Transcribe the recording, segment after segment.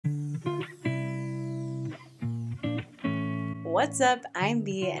What's up? I'm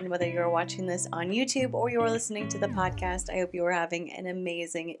B, and whether you're watching this on YouTube or you're listening to the podcast, I hope you are having an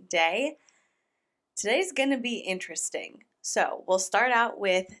amazing day. Today's going to be interesting. So we'll start out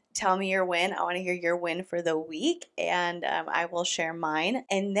with tell me your win. I want to hear your win for the week, and I will share mine.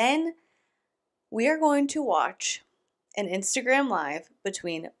 And then we are going to watch an Instagram Live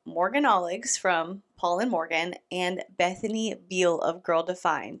between Morgan OLLIGES from Paul and Morgan and Bethany Beal of Girl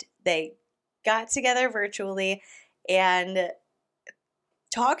Defined. They got together virtually and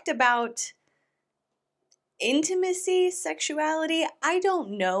talked about intimacy, sexuality. I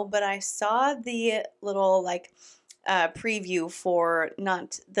don't know, but I saw the little preview for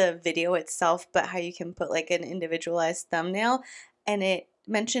not the video itself, but how you can put like an individualized thumbnail, and it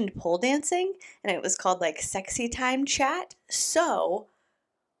mentioned pole dancing, and it was called like Sexy Time Chat. So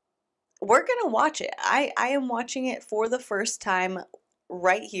we're gonna watch it. I am watching it for the first time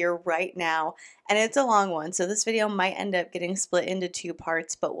right here, right now, and it's a long one, so this video might end up getting split into two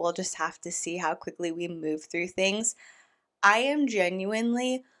parts, but we'll just have to see how quickly we move through things. I am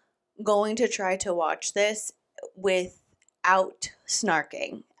genuinely going to try to watch this without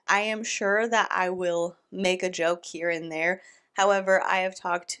snarking. I am sure that I will make a joke here and there. However, I have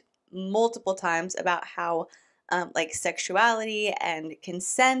talked multiple times about how sexuality and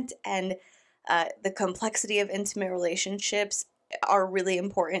consent and the complexity of intimate relationships are really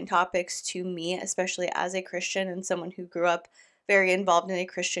important topics to me, especially as a Christian and someone who grew up very involved in a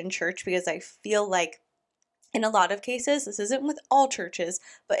Christian church, because I feel like in a lot of cases, this isn't with all churches,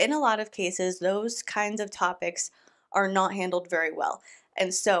 but in a lot of cases, those kinds of topics are not handled very well.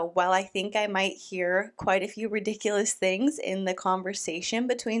 And so while I think I might hear quite a few ridiculous things in the conversation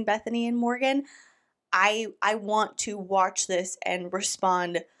between Bethany and Morgan, I want to watch this and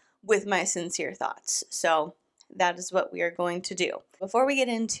respond with my sincere thoughts. So that is what we are going to do. Before we get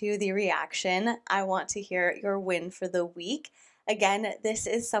into the reaction, I want to hear your win for the week. Again, this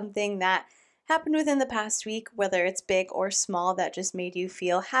is something that happened within the past week, whether it's big or small, that just made you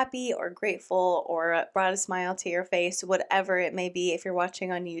feel happy or grateful or brought a smile to your face, whatever it may be. If you're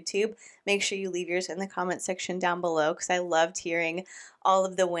watching on YouTube, make sure you leave yours in the comment section down below, because I loved hearing all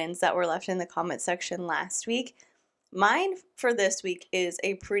of the wins that were left in the comment section last week. Mine for this week is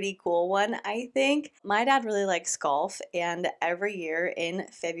a pretty cool one, I think. My dad really likes golf, and every year in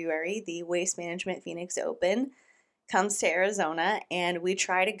February, the Waste Management Phoenix Open comes to Arizona, and we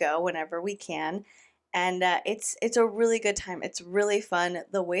try to go whenever we can. And it's a really good time. It's really fun.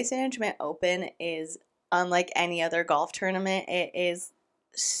 The Waste Management Open is unlike any other golf tournament. It is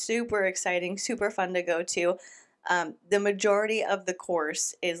super exciting, super fun to go to. The majority of the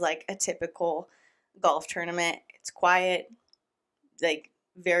course is like a typical golf tournament. It's quiet, like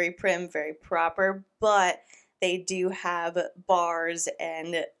very prim, very proper, but they do have bars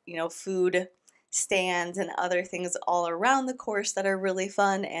and, food stands and other things all around the course that are really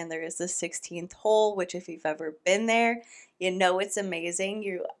fun. And there is the 16th hole, which if you've ever been there, you know it's amazing.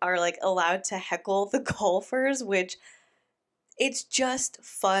 You are like allowed to heckle the golfers, which it's just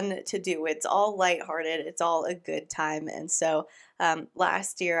fun to do. It's all lighthearted. It's all a good time. And so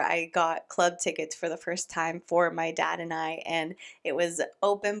last year I got club tickets for the first time for my dad and I, and it was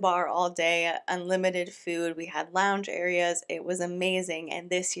open bar all day, unlimited food. We had lounge areas. It was amazing.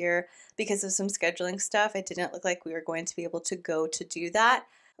 And this year, because of some scheduling stuff, it didn't look like we were going to be able to go to do that.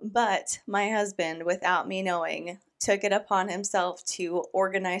 But my husband, without me knowing, took it upon himself to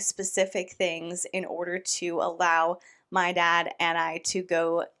organize specific things in order to allow my dad and I to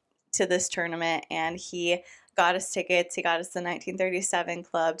go to this tournament, and he got us tickets. He got us the 1937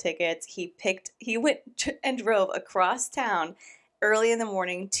 club tickets. He went and drove across town early in the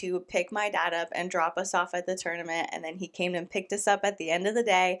morning to pick my dad up and drop us off at the tournament, and then he came and picked us up at the end of the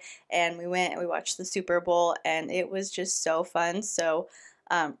day, and we went and we watched the Super Bowl, and it was just so fun. So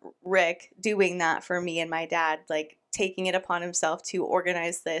Rick doing that for me and my dad, like taking it upon himself to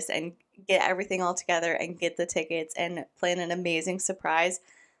organize this and get everything all together and get the tickets and plan an amazing surprise.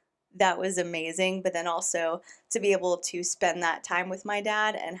 That was amazing. But then also to be able to spend that time with my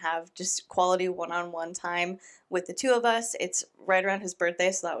dad and have just quality one-on-one time with the two of us. It's right around his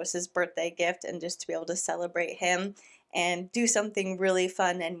birthday, so that was his birthday gift, and just to be able to celebrate him and do something really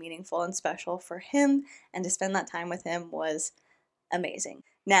fun and meaningful and special for him and to spend that time with him was amazing.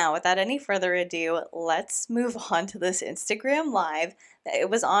 Now, without any further ado, let's move on to this Instagram Live. It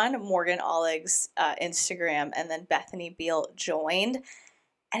was on Morgan OLLIGES' Instagram, and then Bethany Beal joined.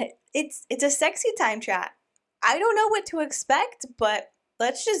 And it's a sexy time chat. I don't know what to expect, but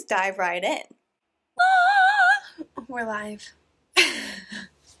let's just dive right in. We're live.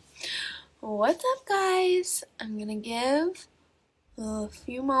 What's up, guys? I'm gonna give a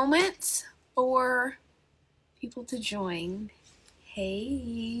few moments for people to join,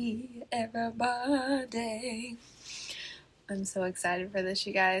 Hey, everybody. I'm so excited for this,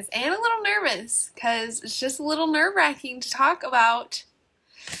 you guys, and a little nervous because it's just a little nerve-wracking to talk about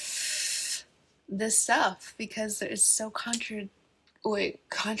this stuff because it's so controversial.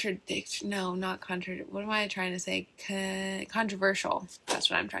 That's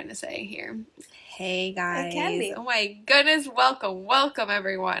what I'm trying to say here. Hey, guys. It can be. Oh my goodness, welcome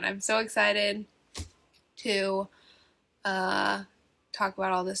everyone. I'm so excited to talk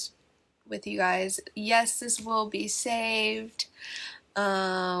about all this with you guys. Yes, this will be saved.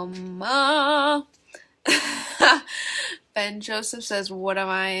 Ben Joseph says, what am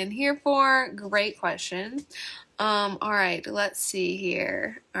I in here for? Great question. All right, let's see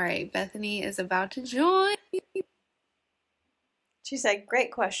here. All right, Bethany is about to join. She said,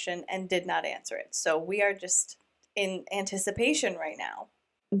 great question, and did not answer it. So we are just in anticipation right now.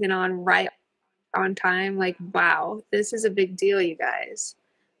 Been on right on time. Like, wow, this is a big deal, you guys.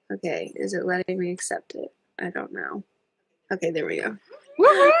 Okay, is it letting me accept it? I don't know. Okay, there we go.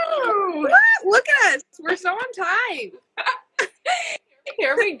 Woohoo! Look at us. We're so on time.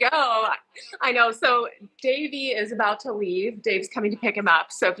 Here we go. I know. So Davey is about to leave. Dave's coming to pick him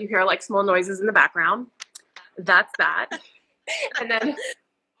up. So if you hear like small noises in the background, that's that. And then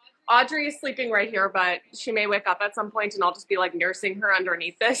Audrey is sleeping right here, but she may wake up at some point and I'll just be like nursing her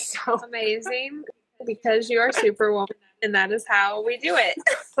underneath this. So amazing, because you are Superwoman and that is how we do it.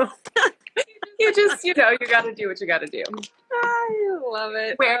 you just, you got to do what you got to do. I love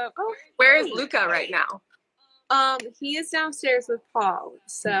it. Where is Luca right now? He is downstairs with Paul.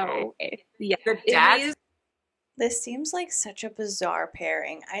 So, yeah. The dad? This seems like such a bizarre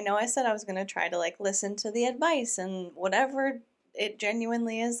pairing. I know I said I was going to try to like listen to the advice and whatever it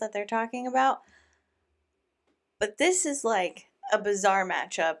genuinely is that they're talking about. But this is like a bizarre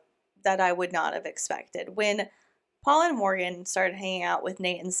matchup that I would not have expected. When Paul and Morgan started hanging out with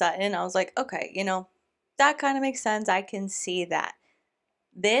Nate and Sutton, I was like, okay, that kind of makes sense. I can see that.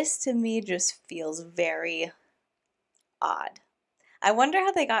 This to me just feels very odd. I wonder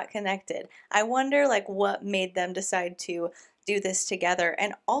how they got connected. I wonder like what made them decide to do this together.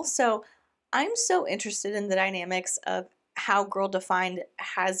 And also, I'm so interested in the dynamics of how Girl Defined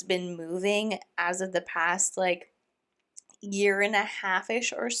has been moving as of the past like year and a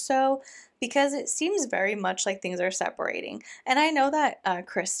half-ish or so, because it seems very much like things are separating. And I know that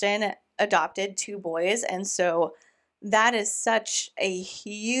Kristen adopted 2 boys, and so that is such a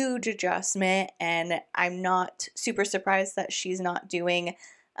huge adjustment, and I'm not super surprised that she's not doing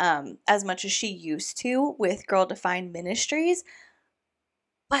as much as she used to with Girl Defined Ministries.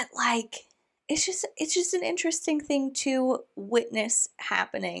 But like, it's just an interesting thing to witness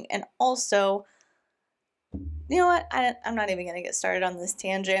happening. And also, you know what? I'm not even gonna get started on this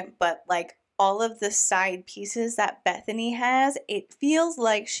tangent, but like all of the side pieces that Bethany has, it feels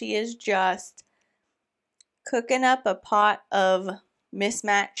like she is just cooking up a pot of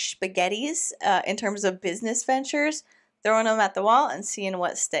mismatched spaghettis in terms of business ventures, throwing them at the wall and seeing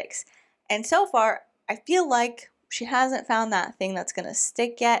what sticks. And so far, I feel like she hasn't found that thing that's going to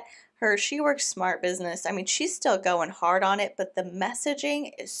stick yet. She Works Smart business, I mean, she's still going hard on it, but the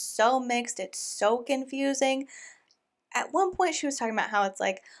messaging is so mixed. It's so confusing. At one point she was talking about how it's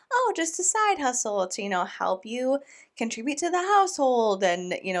like, oh, just a side hustle to, help you contribute to the household,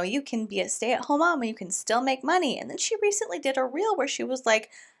 and, you can be a stay-at-home mom and you can still make money. And then she recently did a reel where she was like,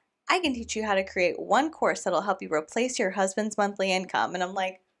 I can teach you how to create one course that'll help you replace your husband's monthly income. And I'm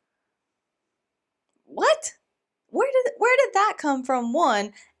like, what? Where did that come from,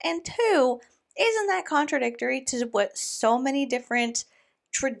 one? And two, isn't that contradictory to what so many different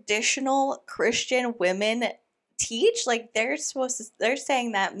traditional Christian women teach? Like, they're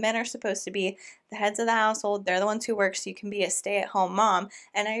saying that men are supposed to be the heads of the household. They're the ones who work so you can be a stay-at-home mom,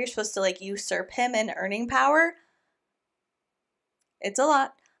 and now you're supposed to like usurp him in earning power. It's a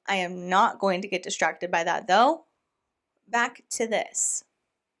lot. I am not going to get distracted by that though. Back to this.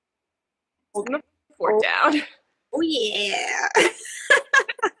 Holding the fort down. Oh yeah.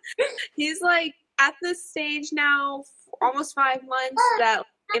 He's like at this stage now, almost 5 months, that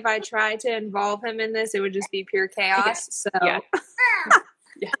if I tried to involve him in this, it would just be pure chaos. So yeah.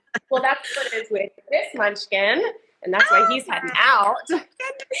 Yeah. Well, that's what it is with this munchkin, and that's why he's heading out.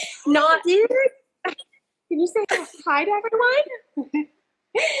 Not dude. Can you say hi to everyone?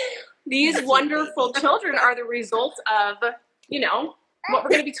 These wonderful children are the result of, what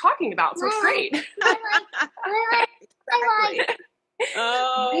we're going to be talking about. So it's great. Exactly.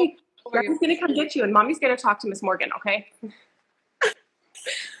 Mommy's going to come get you, and Mommy's going to talk to Miss Morgan, okay?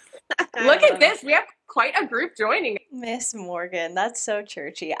 Look at this. We have quite a group joining. Miss Morgan. That's so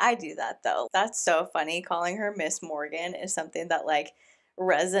churchy. I do that though. That's so funny. Calling her Miss Morgan is something that like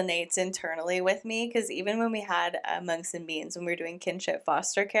resonates internally with me, because even when we had Monks and Beans, when we were doing kinship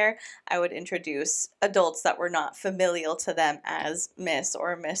foster care, I would introduce adults that were not familial to them as Miss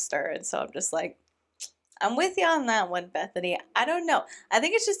or Mr. And so I'm just like, I'm with you on that one, Bethany. I don't know. I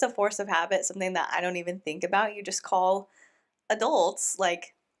think it's just a force of habit, something that I don't even think about. You just call adults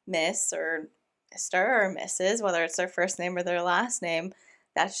like Miss or Mr. or Mrs., whether it's their first name or their last name.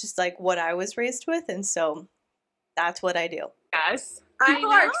 That's just like what I was raised with, and so that's what I do. Yes.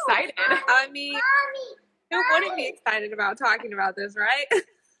 People are excited. I mean, who wouldn't be excited about talking about this, right?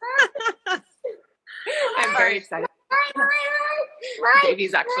 I'm very excited.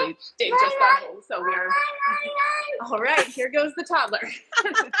 Davey's actually, Dave just got home, so we're, all right, here goes the toddler.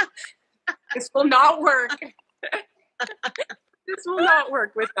 This will not work. This will not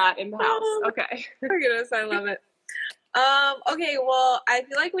work with that in the house. Okay. Oh my goodness, I love it. Okay, well, I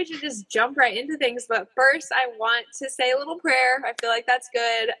feel like we should just jump right into things, but first I want to say a little prayer. I feel like that's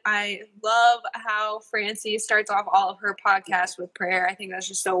good. I love how Francie starts off all of her podcasts with prayer. I think that's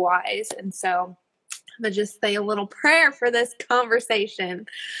just so wise, and so I'm gonna just say a little prayer for this conversation.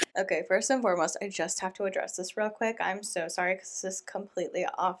 Okay, first and foremost, I just have to address this real quick. I'm so sorry because this is completely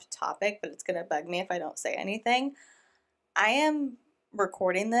off topic, but it's gonna bug me if I don't say anything. I am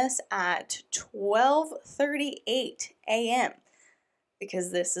recording this at 12:38 a.m.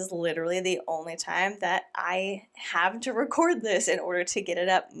 because this is literally the only time that I have to record this in order to get it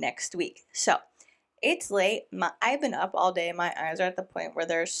up next week. So it's late. I've been up all day. My eyes are at the point where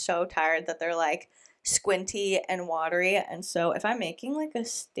they're so tired that they're like squinty and watery. And so if I'm making like a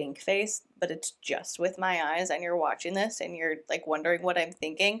stink face, but it's just with my eyes, and you're watching this and you're like wondering what I'm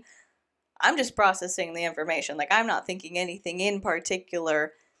thinking, I'm just processing the information. Like, I'm not thinking anything in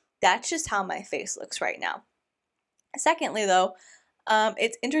particular. That's just how my face looks right now. Secondly, though,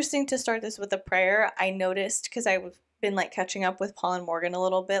 it's interesting to start this with a prayer. I noticed, because I've been like catching up with Paul and Morgan a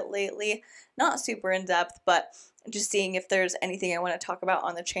little bit lately, not super in depth, but just seeing if there's anything I want to talk about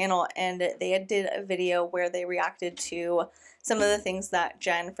on the channel. And they did a video where they reacted to some of the things that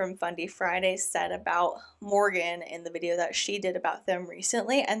Jen from Fundy Friday said about Morgan in the video that she did about them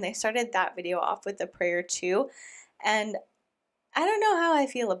recently. And they started that video off with a prayer too. And I don't know how I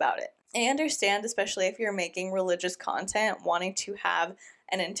feel about it. I understand, especially if you're making religious content, wanting to have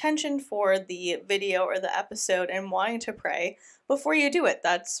an intention for the video or the episode and wanting to pray before you do it.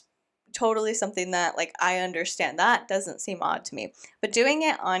 That's totally something that, like, I understand. That doesn't seem odd to me. But doing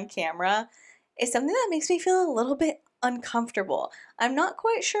it on camera is something that makes me feel a little bit uncomfortable. I'm not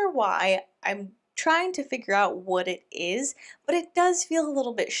quite sure why. I'm trying to figure out what it is, but it does feel a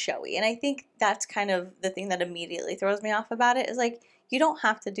little bit showy. And I think that's kind of the thing that immediately throws me off about it, is like, you don't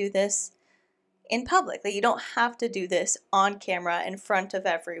have to do this in public. Like, you don't have to do this on camera in front of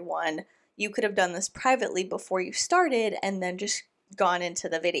everyone. You could have done this privately before you started and then just gone into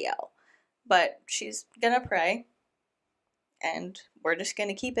the video. But she's gonna pray, and we're just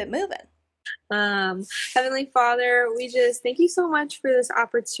gonna keep it moving. Heavenly Father, we just thank you so much for this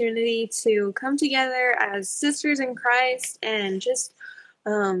opportunity to come together as sisters in Christ and just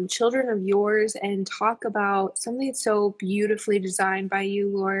children of yours and talk about something so beautifully designed by you,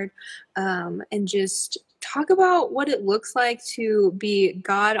 Lord, and just talk about what it looks like to be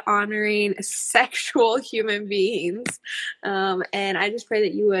God-honoring sexual human beings. And I just pray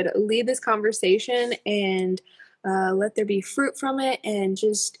that you would lead this conversation and let there be fruit from it, and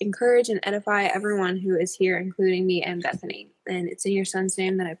just encourage and edify everyone who is here, including me and Bethany. And it's in your son's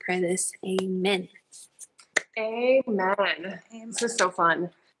name that I pray this. Amen. Amen. This is so fun.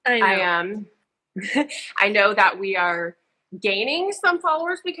 I know. I know that we are gaining some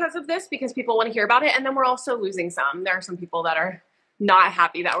followers because of this, because people want to hear about it, and then we're also losing some. There are some people that are not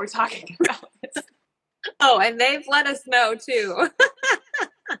happy that we're talking about this. Oh, and they've let us know too.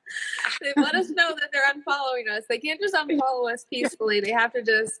 They've let us know that they're unfollowing us. They can't just unfollow us peacefully. They have to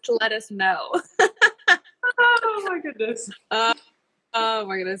just let us know. Oh my goodness. Oh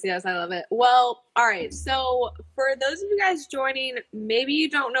my goodness, yes, I love it. Well, all right, so for those of you guys joining, maybe you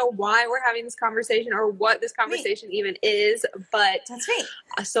don't know why we're having this conversation or what this conversation even is, but That's me.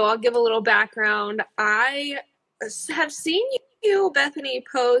 So I'll give a little background. I have seen you, Bethany,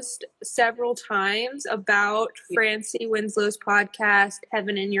 post several times about Francie Winslow's podcast,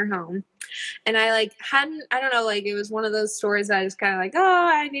 Heaven in Your Home. And I I don't know, it was one of those stories that I just kind of oh,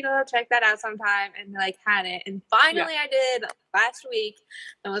 I need to check that out sometime, and had it. And finally I did last week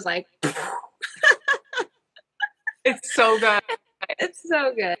and was like, it's so good. It's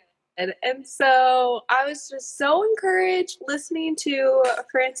so good. And so I was just so encouraged listening to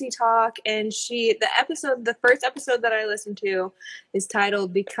Francie talk, and the first episode that I listened to is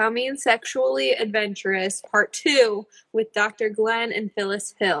titled Becoming Sexually Adventurous Part 2 with Dr. Glenn and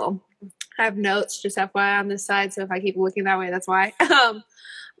Phyllis Hill. I have notes, just FYI, on this side, so if I keep looking that way, that's why.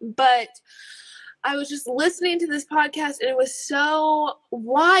 But I was just listening to this podcast, and it was so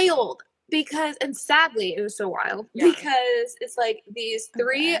wild. And sadly, it was so wild because it's like these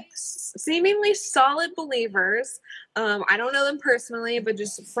three seemingly solid believers. I don't know them personally, but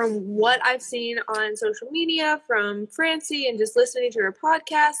just from what I've seen on social media from Francie and just listening to her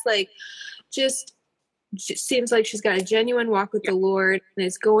podcast, like just seems like she's got a genuine walk with the Lord and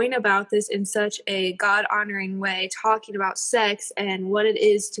is going about this in such a God-honoring way, talking about sex and what it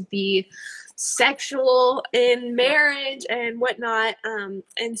is to be sexual in marriage and whatnot.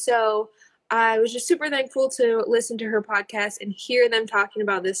 And so I was just super thankful to listen to her podcast and hear them talking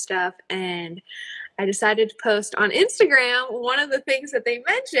about this stuff. And I decided to post on Instagram one of the things that they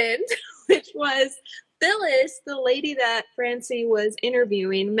mentioned, which was Phyllis, the lady that Francie was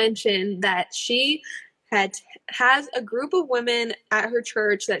interviewing, mentioned that she has a group of women at her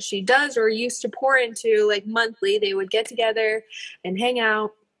church that she does or used to pour into like monthly. They would get together and hang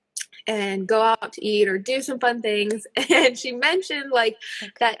out and go out to eat or do some fun things. And she mentioned like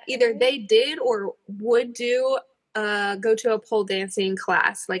that either they did or would do go to a pole dancing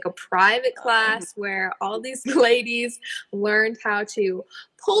class, like a private class where all these ladies learned how to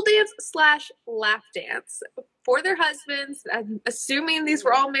pole dance / lap dance for their husbands. I'm assuming these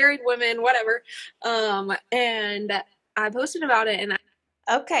were all married women, whatever. And I posted about it, and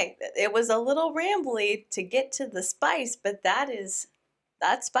okay, it was a little rambly to get to the spice, but that's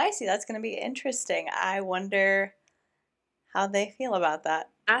spicy. That's going to be interesting. I wonder how they feel about that.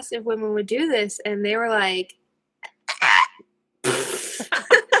 Asked if women would do this, and they were like,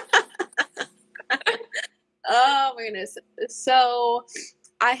 oh my goodness. So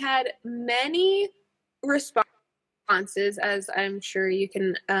I had many responses, as I'm sure you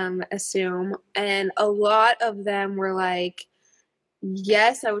can assume, and a lot of them were like,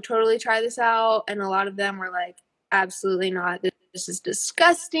 yes, I would totally try this out, and a lot of them were like, absolutely not. This is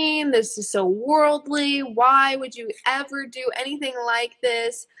disgusting. This is so worldly. Why would you ever do anything like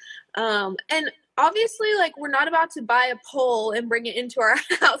this? And obviously, like, we're not about to buy a pole and bring it into our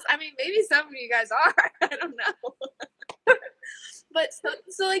house. I mean, maybe some of you guys are. I don't know. But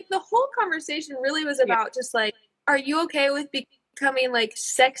so like the whole conversation really was about just like, are you okay with becoming like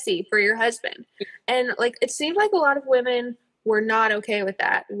sexy for your husband? And like, it seemed like a lot of women were not okay with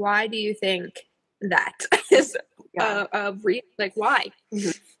that. Why do you think that is like why?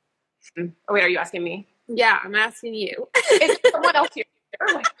 Oh, wait, are you asking me? Yeah, I'm asking you. Is someone else here?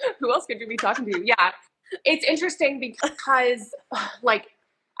 Like, who else could you be talking to? Yeah, it's interesting because like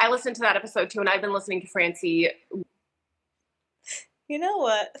I listened to that episode too, and I've been listening to Francie. You know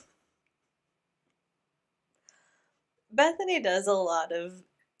what? Bethany does a lot of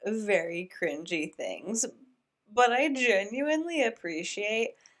very cringy things, but I genuinely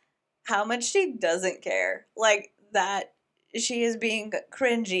appreciate how much she doesn't care. Like, that she is being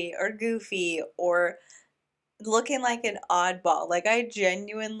cringy or goofy or looking like an oddball. Like, I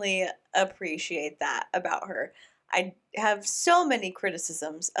genuinely appreciate that about her. I have so many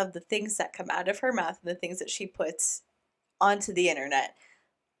criticisms of the things that come out of her mouth and the things that she puts onto the internet.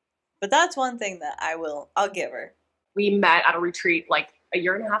 But that's one thing that I'll give her. We met at a retreat like a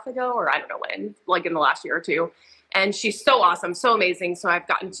year and a half ago, or I don't know when, like in the last year or two. And she's so awesome, so amazing. So I've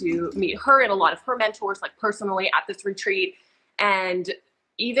gotten to meet her and a lot of her mentors, like personally at this retreat. And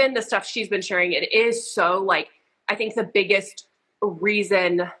even the stuff she's been sharing, it is so like, I think the biggest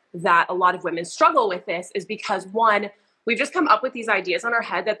reason that a lot of women struggle with this is because one, we've just come up with these ideas on our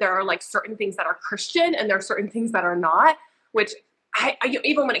head that there are like certain things that are Christian and there are certain things that are not, which I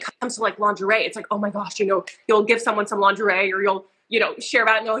even when it comes to like lingerie, it's like, oh my gosh, you'll give someone some lingerie or you'll, share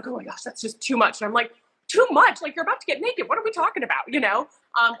about it and they're like, oh my gosh, that's just too much. And I'm like, too much? Like, you're about to get naked. What are we talking about?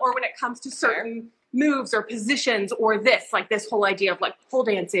 Or when it comes to certain moves or positions or this whole idea of like pole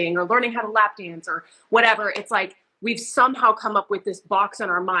dancing or learning how to lap dance or whatever. It's like, we've somehow come up with this box in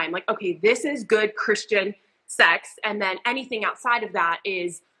our mind. Like, okay, this is good Christian sex. And then anything outside of that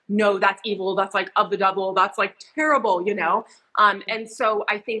is, no, that's evil. That's like of the devil. That's like terrible, And so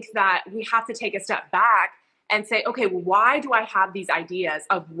I think that we have to take a step back and say, okay, why do I have these ideas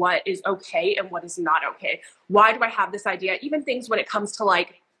of what is okay and what is not okay? Why do I have this idea? Even things when it comes to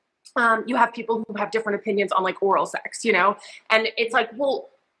like, you have people who have different opinions on like oral sex, and it's like, well,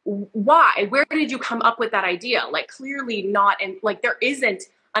 why? Where did you come up with that idea? Like, clearly not. And like, there isn't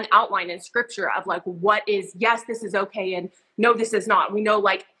an outline in scripture of like, what is, yes, this is okay. And no, this is not. We know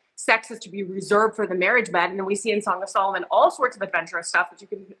like sex is to be reserved for the marriage bed. And then we see in Song of Solomon all sorts of adventurous stuff that you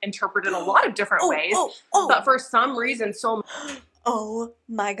can interpret in a lot of different ways. But for some reason, so oh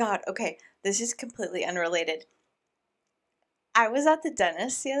my God. Okay, this is completely unrelated. I was at the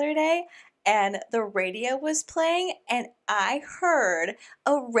dentist the other day and the radio was playing and I heard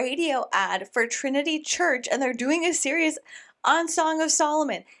a radio ad for Trinity Church and they're doing a series on Song of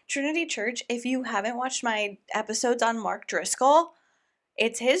Solomon. Trinity Church, if you haven't watched my episodes on Mark Driscoll,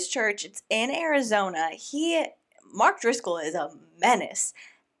 it's his church. It's in Arizona. Mark Driscoll is a menace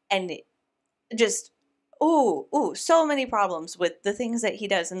and just so many problems with the things that he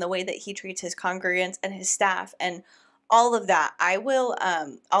does and the way that he treats his congregants and his staff and all of that.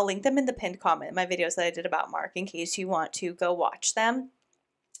 I'll link them in the pinned comment, my videos that I did about Mark, in case you want to go watch them.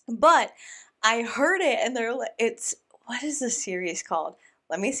 But I heard it and what is the series called?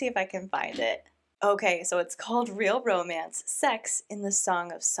 Let me see if I can find it. Okay, so it's called Real Romance, Sex in the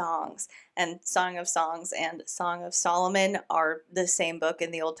Song of Songs. And Song of Songs and Song of Solomon are the same book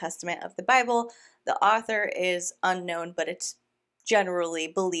in the Old Testament of the Bible. The author is unknown, but it's generally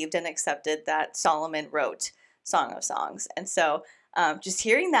believed and accepted that Solomon wrote Song of Songs. And so just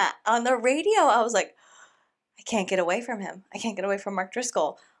hearing that on the radio, I was like, I can't get away from him. I can't get away from Mark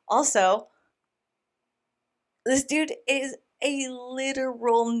Driscoll. Also, this dude is a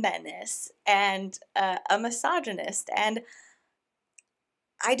literal menace and a misogynist. And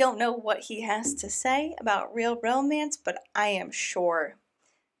I don't know what he has to say about Real Romance, but I am sure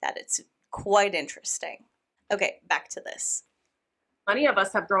that it's quite interesting. Okay, back to this. Many of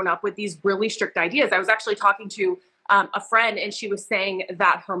us have grown up with these really strict ideas. I was actually talking to a friend and she was saying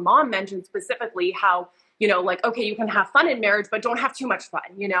that her mom mentioned specifically how, like, okay, you can have fun in marriage, but don't have too much fun,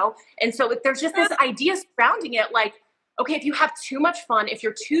 And so there's just this idea surrounding it, like, okay, if you have too much fun, if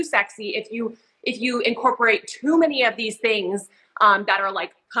you're too sexy, if you incorporate too many of these things that are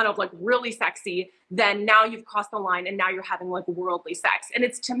like kind of like really sexy, then now you've crossed the line and now you're having like worldly sex. And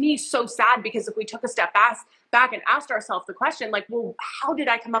it's, to me, so sad, because if we took a step back and asked ourselves the question, like, well, how did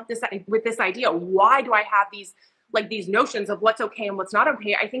I come up with this idea? Why do I have these notions of what's okay and what's not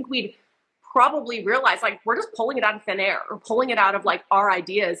okay? I think we'd probably realize, like, we're just pulling it out of thin air, or pulling it out of like our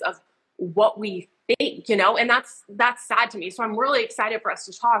ideas of what we think, and that's sad to me. So I'm really excited for us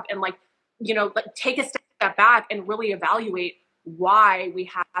to talk and like take a step back and really evaluate why we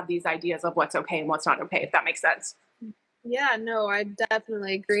have these ideas of what's okay and what's not okay, if that makes sense. Yeah, no, I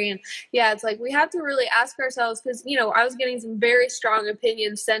definitely agree. And yeah, it's like we have to really ask ourselves, because, I was getting some very strong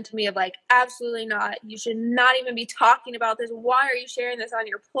opinions sent to me of like, absolutely not. You should not even be talking about this. Why are you sharing this on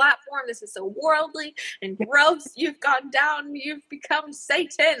your platform? This is so worldly and gross. You've gone down. You've become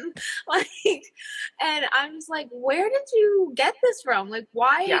Satan. Like, and I'm just like, where did you get this from? Like,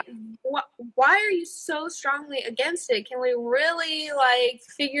 why are you so strongly against it? Can we really like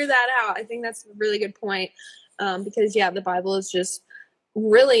figure that out? I think that's a really good point. Because the Bible is just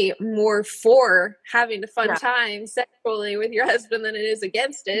really more for having a fun time sexually with your husband than it is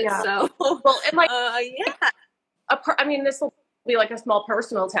against it. Yeah. So, well, and like, this will be like a small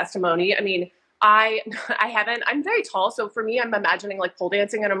personal testimony. I mean, I'm very tall. So for me, I'm imagining like pole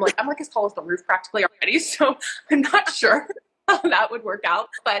dancing and I'm like as tall as the roof practically already. So I'm not sure how that would work out,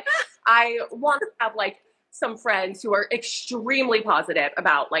 but I want to have like some friends who are extremely positive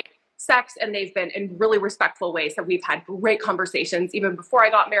about like sex, and they've been in really respectful ways. So we've had great conversations even before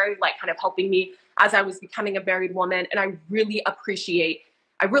I got married, like kind of helping me as I was becoming a married woman. And I really appreciate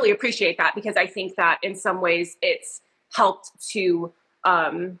that, because I think that in some ways it's helped to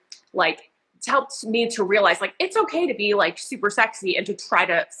helped me to realize like it's okay to be like super sexy and to try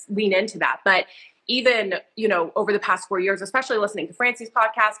to lean into that. But even, over the past 4 years, especially listening to Francie's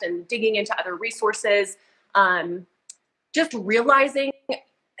podcast and digging into other resources, just realizing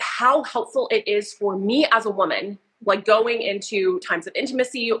how helpful it is for me as a woman, like going into times of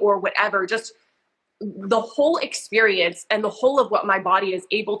intimacy or whatever, just the whole experience and the whole of what my body is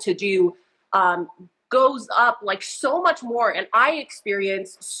able to do goes up like so much more. And I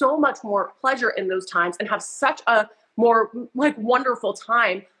experience so much more pleasure in those times and have such a more like wonderful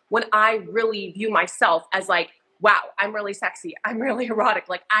time when I really view myself as like, wow, I'm really sexy. I'm really erotic.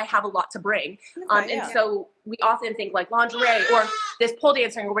 Like I have a lot to bring. So we often think like lingerie or this pole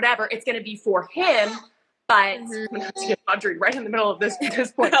dancing or whatever, it's going to be for him, but I'm going to have to get laundry right in the middle of this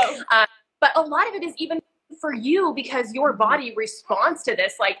point. But a lot of it is even for you, because your body responds to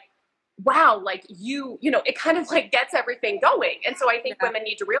this like, wow, like it kind of like gets everything going. And so I think women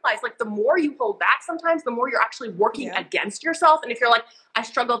need to realize like the more you hold back sometimes, the more you're actually working against yourself. And if you're like, I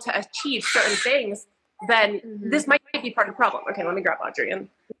struggle to achieve certain things, then this might be part of the problem. Okay, let me grab Audrey.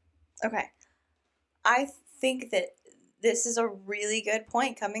 Okay. I think that this is a really good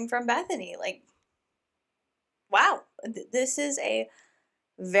point coming from Bethany. Like, wow, this is a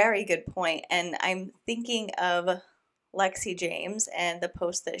very good point. And I'm thinking of Lexi James and the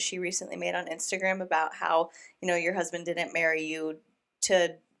post that she recently made on Instagram about how, your husband didn't marry you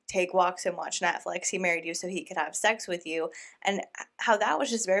to take walks and watch Netflix. He married you so he could have sex with you. And how that was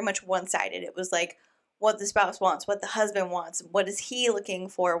just very much one-sided. It was like what the spouse wants, what the husband wants, what is he looking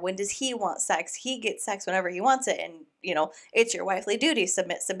for, when does he want sex? He gets sex whenever he wants it. And, it's your wifely duty,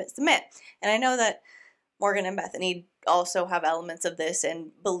 submit, submit, submit. And I know that Morgan and Bethany also have elements of this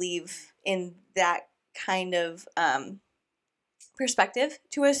and believe in that kind of perspective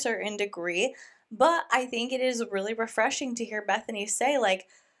to a certain degree. But I think it is really refreshing to hear Bethany say, like,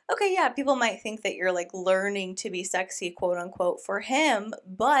 okay, yeah, people might think that you're like learning to be sexy, quote unquote, for him,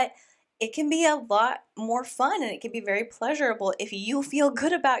 but it can be a lot more fun and it can be very pleasurable if you feel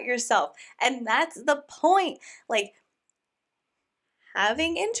good about yourself. And that's the point. Like,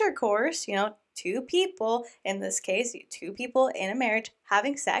 having intercourse, two people, in this case, two people in a marriage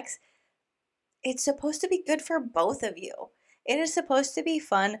having sex, it's supposed to be good for both of you. It is supposed to be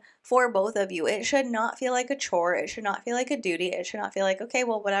fun for both of you. It should not feel like a chore. It should not feel like a duty. It should not feel like, okay,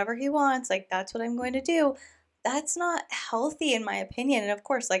 well, whatever he wants, like, that's what I'm going to do. That's not healthy in my opinion. And of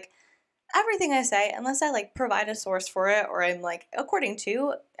course, like, everything I say, unless I like provide a source for it or I'm like, according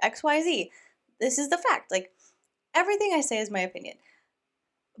to XYZ, this is the fact. Like, everything I say is my opinion.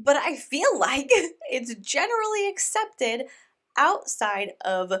 But I feel like it's generally accepted outside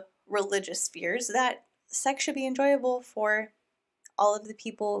of religious spheres that sex should be enjoyable for all of the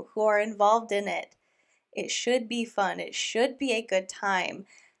people who are involved in it. It should be fun. It should be a good time.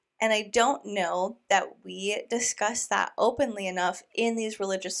 And I don't know that we discuss that openly enough in these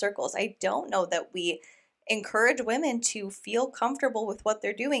religious circles. I don't know that we encourage women to feel comfortable with what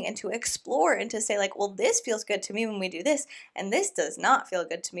they're doing and to explore and to say, like, well, this feels good to me when we do this, and this does not feel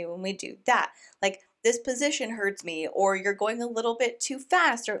good to me when we do that. Like, this position hurts me, or you're going a little bit too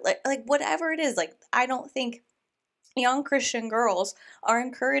fast, or like whatever it is. Like, I don't think young Christian girls are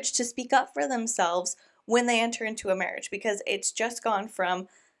encouraged to speak up for themselves when they enter into a marriage, because it's just gone from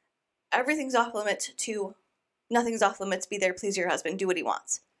everything's off limits to nothing's off limits, be there, please your husband, do what he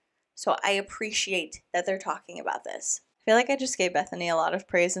wants. So I appreciate that they're talking about this. I feel like I just gave Bethany a lot of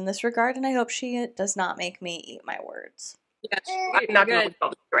praise in this regard, and I hope she does not make me eat my words. Yes, I'm not going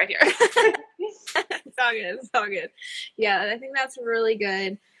to right here. It's all good. It's all good. Yeah, I think that's really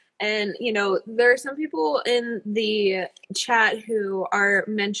good. And, there are some people in the chat who are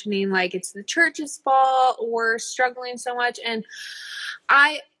mentioning, like, it's the church's fault, we're struggling so much. And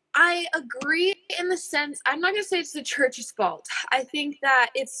I agree in the sense, I'm not going to say it's the church's fault. I think that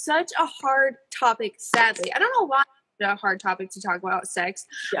it's such a hard topic, sadly. I don't know why it's a hard topic to talk about sex.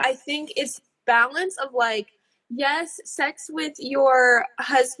 Yeah. I think it's balance of, like, yes, sex with your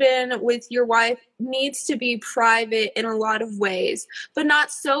husband, with your wife, needs to be private in a lot of ways, but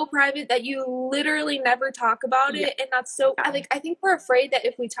not so private that you literally never talk about it. And not so, I think we're afraid that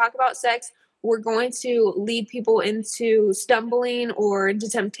if we talk about sex, we're going to lead people into stumbling or into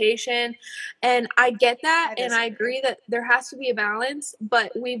temptation. And I get that. And I agree that there has to be a balance,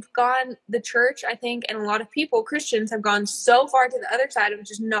 but the church, I think, and a lot of people, Christians, have gone so far to the other side of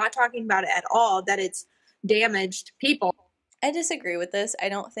just not talking about it at all that it's damaged people. I disagree with this. I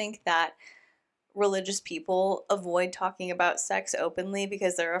don't think that religious people avoid talking about sex openly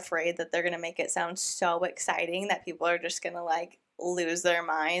because they're afraid that they're going to make it sound so exciting that people are just going to like lose their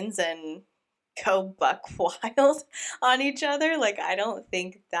minds and go buck wild on each other. Like, I don't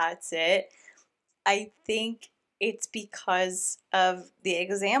think that's it. I think it's because of the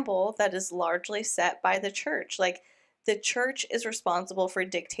example that is largely set by the church. Like, the church is responsible for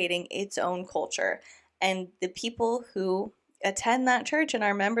dictating its own culture. And the people who attend that church and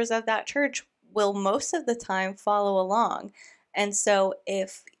are members of that church will most of the time follow along. And so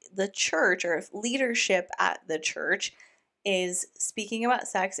if the church or if leadership at the church is speaking about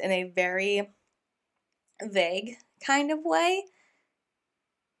sex in a very vague kind of way,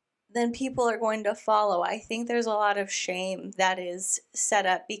 then people are going to follow. I think there's a lot of shame that is set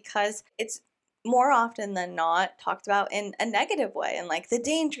up because it's more often than not talked about in a negative way, and like the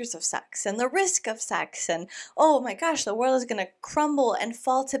dangers of sex and the risk of sex, and oh my gosh, the world is going to crumble and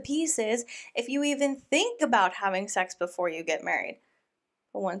fall to pieces if you even think about having sex before you get married.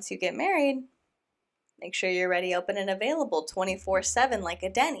 But once you get married, make sure you're ready, open, and available 24/7 like a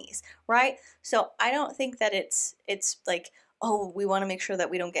Denny's, right? So I don't think that it's like, oh, we want to make sure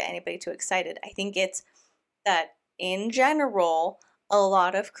that we don't get anybody too excited. I think it's that in general, a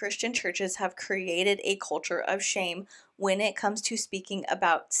lot of Christian churches have created a culture of shame when it comes to speaking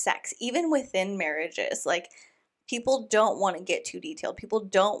about sex, even within marriages. Like, people don't want to get too detailed. People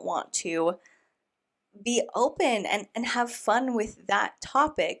don't want to be open and have fun with that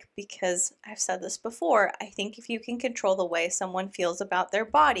topic, because I've said this before. I think if you can control the way someone feels about their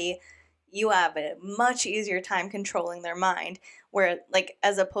body, you have a much easier time controlling their mind, where like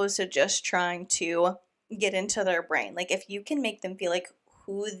as opposed to just trying to get into their brain. Like if you can make them feel like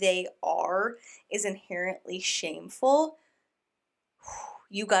who they are is inherently shameful,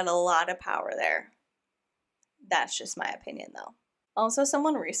 you got a lot of power there. That's just my opinion though. Also,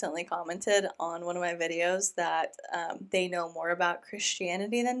 someone recently commented on one of my videos that they know more about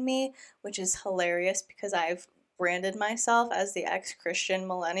Christianity than me, which is hilarious because I've branded myself as the ex-Christian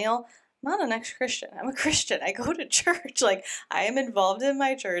millennial. I'm not an ex-Christian. I'm a Christian. I go to church. Like, I am involved in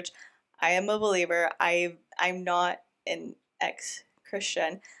my church. I am a believer. I'm not an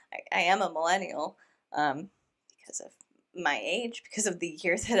ex-Christian. I am a millennial because of my age, because of the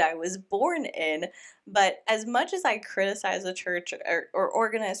year that I was born in. But as much as I criticize the church or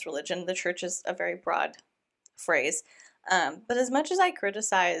organized religion, the church is a very broad phrase, but as much as I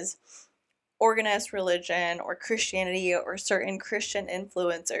criticize organized religion or Christianity or certain Christian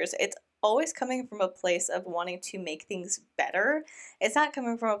influencers, it's always coming from a place of wanting to make things better. It's not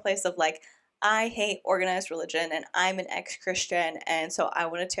coming from a place of like, I hate organized religion and I'm an ex-Christian and so I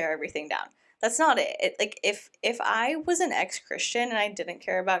want to tear everything down. That's not it. Like if I was an ex-Christian and I didn't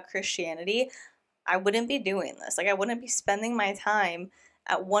care about Christianity, I wouldn't be doing this. Like I wouldn't be spending my time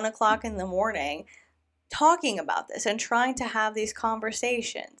at 1 o'clock in the morning talking about this and trying to have these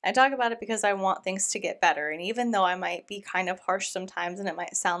conversations. I talk about it because I want things to get better. And even though I might be kind of harsh sometimes and it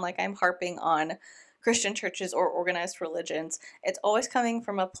might sound like I'm harping on Christian churches or organized religions, it's always coming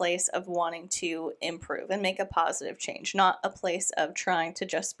from a place of wanting to improve and make a positive change, not a place of trying to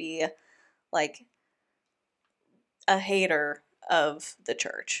just be like a hater of the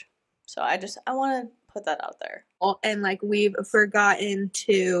church. So I want to put that out there. And like we've forgotten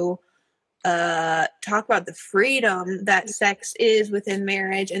to talk about the freedom that sex is within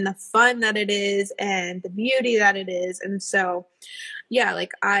marriage and the fun that it is and the beauty that it is. And so yeah,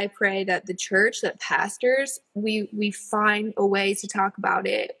 like I pray that the church, that pastors, we find a way to talk about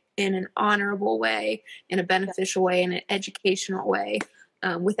it in an honorable way, in a beneficial way, in an educational way,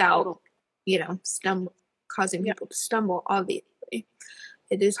 without causing people to stumble. Obviously,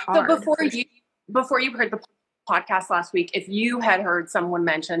 it is hard. So before you heard the podcast last week, if you had heard someone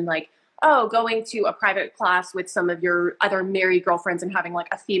mention like, oh, going to a private class with some of your other married girlfriends and having like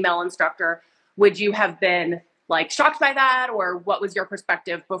a female instructor, would you have been like shocked by that, or what was your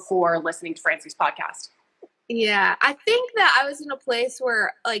perspective before listening to Francie's podcast? Yeah, I think that I was in a place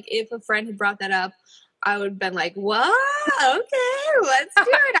where like if a friend had brought that up, I would have been like, what? Okay, let's do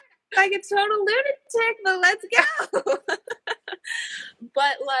it. Like a total lunatic, but let's go.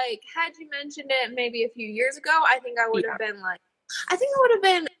 But like, had you mentioned it maybe a few years ago, I think I would have been like, I think I would have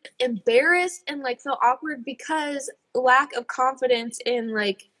been embarrassed and like felt awkward because lack of confidence in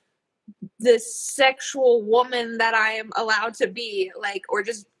like the sexual woman that I am allowed to be, like, or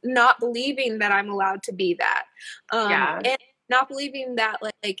just not believing that I'm allowed to be that. And not believing that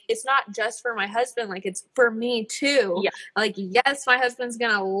like it's not just for my husband, like it's for me too. Like, yes, my husband's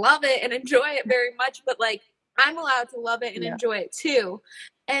gonna love it and enjoy it very much, but like I'm allowed to love it and enjoy it too.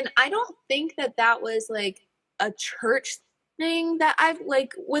 And I don't think that was like a church thing that I've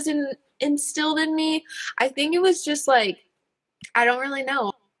like was instilled in me. I think it was just like, I don't really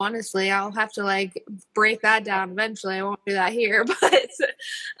know. Honestly, I'll have to like break that down eventually. I won't do that here, but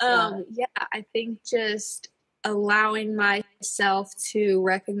I think just allowing myself to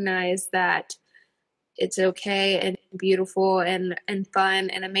recognize that it's okay and beautiful and fun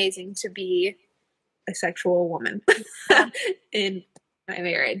and amazing to be a sexual woman in my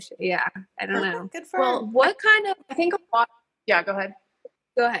marriage. Yeah, I don't know. Good for her. What kind of? I think a lot. Yeah, go ahead.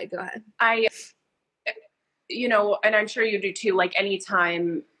 Go ahead. And I'm sure you do too. Like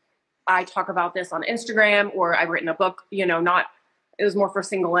anytime I talk about this on Instagram or I've written a book, it was more for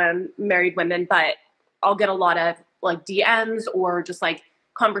single and married women, but I'll get a lot of like DMs or just like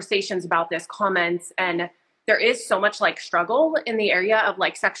conversations about this, comments. And there is so much like struggle in the area of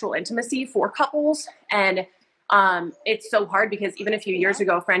like sexual intimacy for couples. And it's so hard because even a few years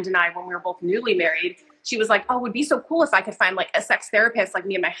ago, a friend and I, when we were both newly married, she was like, oh, it would be so cool if I could find like a sex therapist like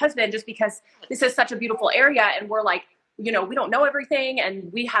me and my husband, just because this is such a beautiful area. And we're like, we don't know everything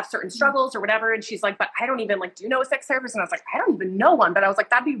and we have certain struggles or whatever. And she's like, but I don't even like, do you know a sex therapist? And I was like, I don't even know one, but I was like,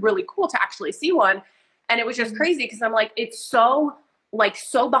 that'd be really cool to actually see one. And it was just crazy because I'm like, it's so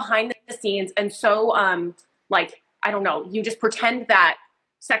behind the scenes and so like, I don't know, you just pretend that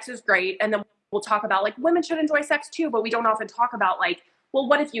sex is great. And then we'll talk about like women should enjoy sex too, but we don't often talk about like, well,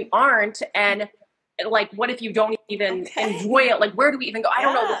 what if you aren't? And like, what if you don't even Okay. enjoy it? Like, where do we even go? I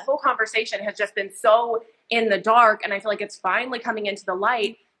don't know. The Yeah. whole conversation has just been so in the dark. And I feel like it's finally coming into the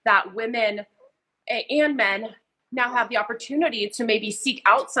light that women and men now have the opportunity to maybe seek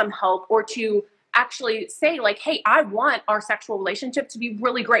out some help, or to actually say like, hey, I want our sexual relationship to be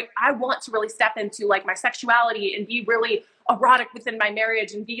really great. I want to really step into like my sexuality and be really erotic within my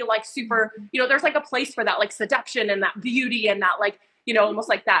marriage and be like super, you know, there's like a place for that, like seduction and that beauty and that, like, you know, almost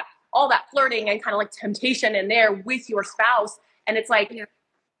like that, all that flirting and kind of like temptation in there with your spouse. And it's like,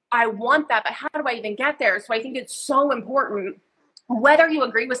 I want that, but how do I even get there? So I think it's so important, whether you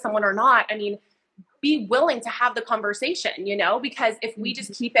agree with someone or not. I mean, be willing to have the conversation, you know, because if we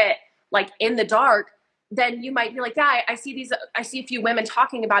just keep it like in the dark, then you might be like, yeah, I see a few women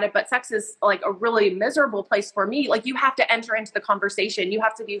talking about it, but sex is like a really miserable place for me. Like, you have to enter into the conversation. You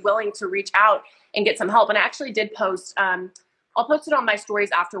have to be willing to reach out and get some help. And I actually did post, I'll post it on my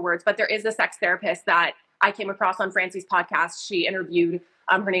stories afterwards, but there is a sex therapist that I came across on Francie's podcast. She interviewed,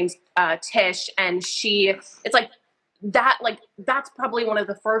 her name's Tish, and it's like, that's probably one of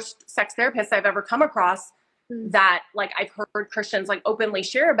the first sex therapists I've ever come across that like I've heard Christians like openly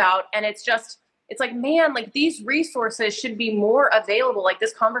share about. And it's like, man, like these resources should be more available. Like,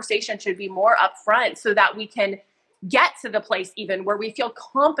 this conversation should be more upfront so that we can get to the place even where we feel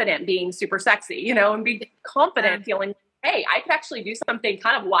confident being super sexy, you know, and be confident feeling, hey, I could actually do something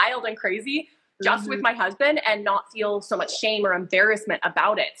kind of wild and crazy just with my husband and not feel so much shame or embarrassment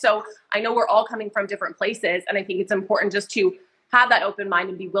about it. So I know we're all coming from different places, and I think it's important just to have that open mind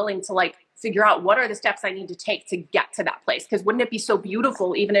and be willing to like figure out what are the steps I need to take to get to that place. Because wouldn't it be so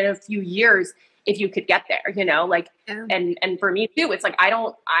beautiful even in a few years if you could get there, you know, like, and for me too, it's like,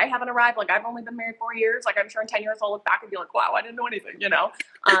 I haven't arrived. Like, I've only been married 4 years. Like, I'm sure in 10 years I'll look back and be like, wow, I didn't know anything, you know?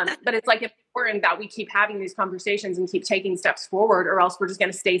 But it's like important that we keep having these conversations and keep taking steps forward, or else we're just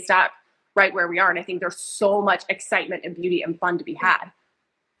going to stay stuck right where we are. And I think there's so much excitement and beauty and fun to be had.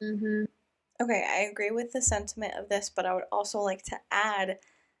 Okay, I agree with the sentiment of this, but I would also like to add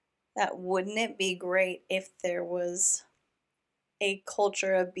that wouldn't it be great if there was a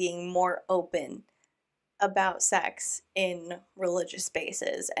culture of being more open about sex in religious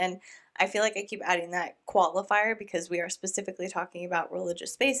spaces? And I feel like I keep adding that qualifier because we are specifically talking about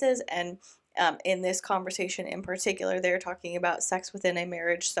religious spaces, and in this conversation in particular, they're talking about sex within a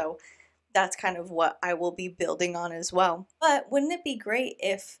marriage, so that's kind of what I will be building on as well. But wouldn't it be great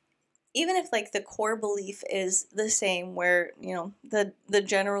if, even if like the core belief is the same, where, you know, the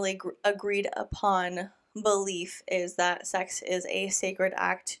generally agreed upon belief is that sex is a sacred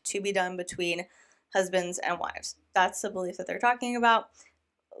act to be done between husbands and wives. That's the belief that they're talking about.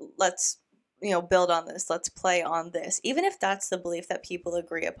 Let's, you know, build on this. Let's play on this. Even if that's the belief that people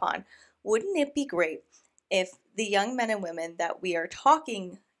agree upon, wouldn't it be great if the young men and women that we are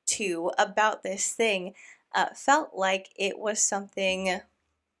talking to about this thing felt like it was something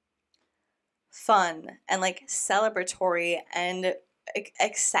fun and like celebratory and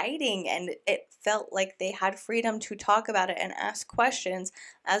exciting, and it felt like they had freedom to talk about it and ask questions,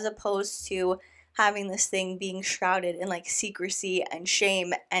 as opposed to having this thing being shrouded in like secrecy and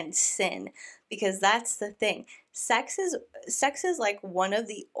shame and sin? Because that's the thing, sex is like one of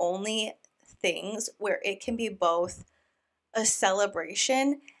the only things where it can be both a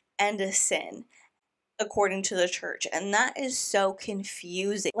celebration and a sin, according to the church. And that is so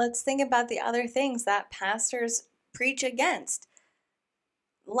confusing. Let's think about the other things that pastors preach against: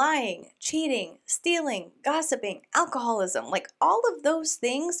 lying, cheating, stealing, gossiping, alcoholism. Like, all of those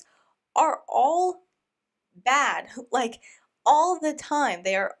things are all bad, like all the time.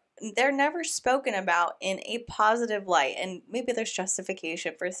 They're never spoken about in a positive light. And maybe there's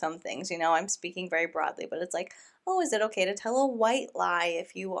justification for some things, you know, I'm speaking very broadly, but it's like, oh, is it okay to tell a white lie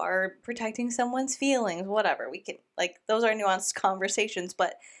if you are protecting someone's feelings? Whatever. We can, like, those are nuanced conversations,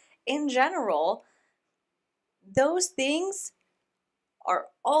 but in general, those things are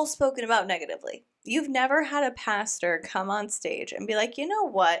all spoken about negatively. You've never had a pastor come on stage and be like, you know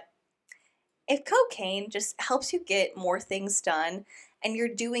what? If cocaine just helps you get more things done, and you're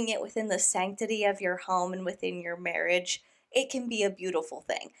doing it within the sanctity of your home and within your marriage, it can be a beautiful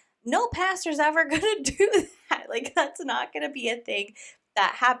thing. No pastor's ever going to do that. Like, that's not going to be a thing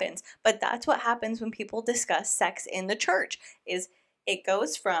that happens. But that's what happens when people discuss sex in the church, is it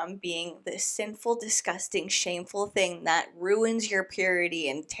goes from being this sinful, disgusting, shameful thing that ruins your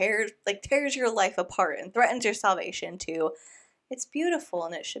purity and tears your life apart and threatens your salvation, to, It's beautiful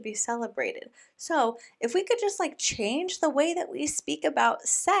and it should be celebrated. So if we could just like change the way that we speak about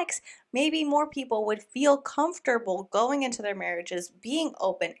sex, maybe more people would feel comfortable going into their marriages, being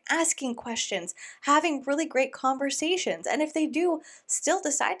open, asking questions, having really great conversations. And if they do still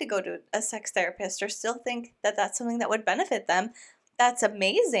decide to go to a sex therapist or still think that that's something that would benefit them, that's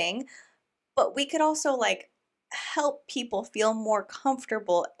amazing. But we could also like help people feel more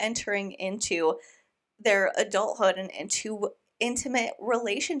comfortable entering into their adulthood and into intimate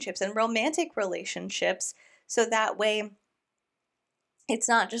relationships and romantic relationships, so that way it's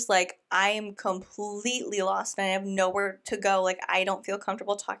not just like I am completely lost and I have nowhere to go, like I don't feel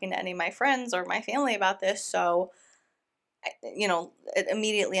comfortable talking to any of my friends or my family about this, so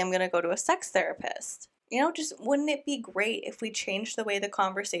immediately I'm going to go to a sex therapist. Just wouldn't it be great if we changed the way the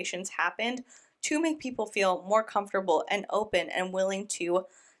conversations happened to make people feel more comfortable and open and willing to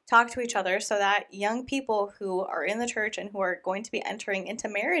talk to each other, so that young people who are in the church and who are going to be entering into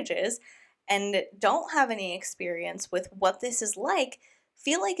marriages and don't have any experience with what this is like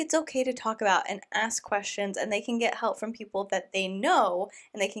feel like it's okay to talk about and ask questions, and they can get help from people that they know,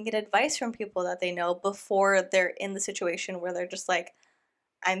 and they can get advice from people that they know before they're in the situation where they're just like,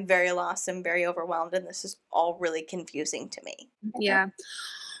 I'm very lost and very overwhelmed and this is all really confusing to me. Yeah.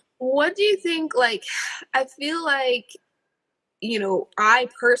 What do you think? Like, I feel like, I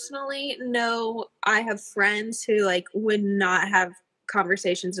personally know I have friends who like would not have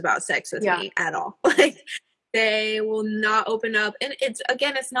conversations about sex with me at all. Like, they will not open up. And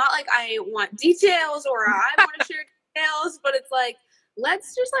it's not like I want details or I want to share details, but it's like,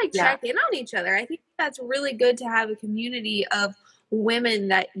 let's just like check in on each other. I think that's really good to have a community of women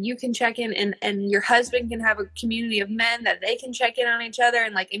that you can check in, and your husband can have a community of men that they can check in on each other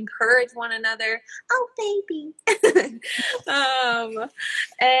and like encourage one another. Oh, baby.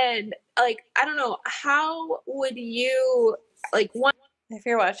 And like, I don't know, how would you like one. If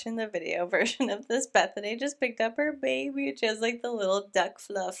you're watching the video version of this, Bethany just picked up her baby. She has like the little duck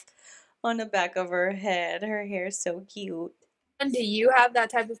fluff on the back of her head. Her hair is so cute. And do you have that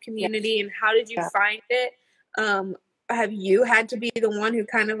type of community, and how did you find it? Have you had to be the one who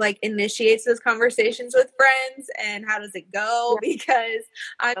kind of like initiates those conversations with friends, and how does it go? Because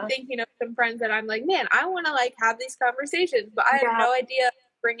I'm thinking of some friends that I'm like, man, I want to like have these conversations, but I have no idea how to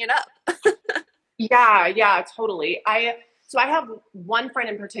bring it up. Yeah, totally. So I have one friend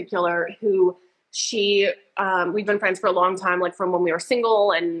in particular who we've been friends for a long time, like from when we were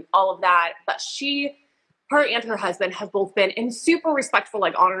single and all of that, but her and her husband have both been in super respectful,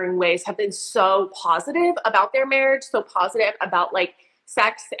 like honoring ways, have been so positive about their marriage, so positive about like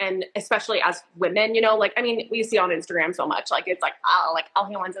sex, and especially as women, like, I mean, we see on Instagram so much, like, it's like, oh, like I'll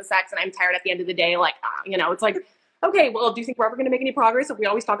hang on to sex and I'm tired at the end of the day. Like, it's like, okay, well, do you think we're ever going to make any progress if we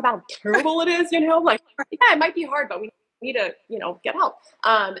always talk about how terrible it is? Like, yeah, it might be hard, but we need to, get help.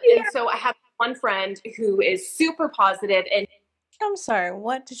 And so I have one friend who is super positive, and I'm sorry,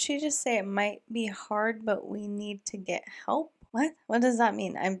 what did she just say? It might be hard, but we need to get help? What does that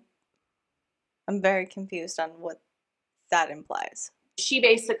mean? I'm very confused on what that implies. She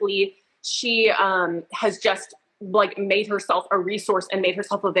basically, has just like made herself a resource and made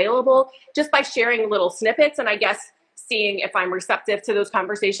herself available just by sharing little snippets, and I guess seeing if I'm receptive to those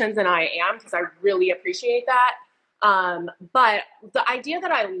conversations, and I am, because I really appreciate that. But the idea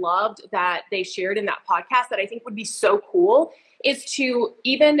that I loved that they shared in that podcast that I think would be so cool is to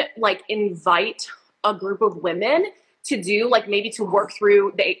even like invite a group of women to do like maybe to work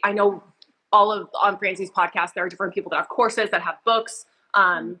through. I know on Francie's podcast, there are different people that have courses, that have books.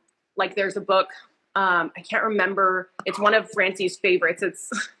 Like there's a book, I can't remember. It's one of Francie's favorites.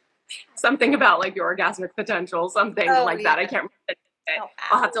 It's something about like your orgasmic potential, something that. I can't remember it.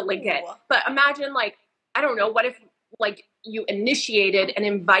 I'll have to link it. But imagine like, I don't know, what if like you initiated and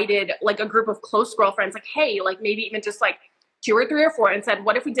invited like a group of close girlfriends, like, hey, like maybe even just like 2 or 3 or 4, and said,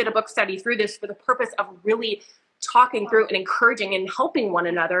 what if we did a book study through this for the purpose of really talking through and encouraging and helping one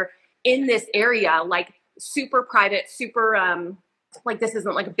another in this area, like super private, super, like this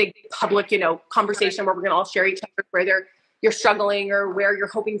isn't like a big public, conversation where we're going to all share each other where you're struggling or where you're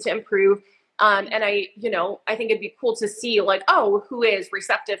hoping to improve. And I think it'd be cool to see like, oh, who is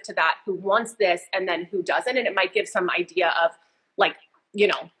receptive to that, who wants this, and then who doesn't. And it might give some idea of like,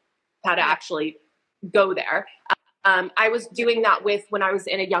 how to actually go there. I was doing that when I was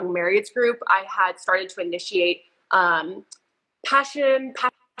in a young marrieds group. I had started to initiate Passion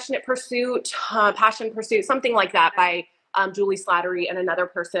Pursuit, something like that by Julie Slattery and another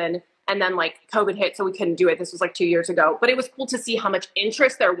person. And then like COVID hit, so we couldn't do it. This was like 2 years ago, but it was cool to see how much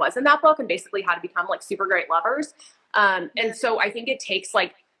interest there was in that book, and basically how to become like super great lovers. And so I think it takes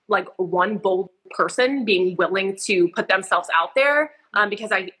like one bold person being willing to put themselves out there.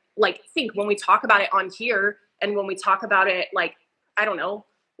 Because I like think when we talk about it on here and when we talk about it, like, I don't know,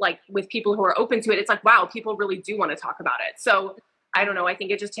 like with people who are open to it, it's like, wow, people really do want to talk about it. So I don't know. I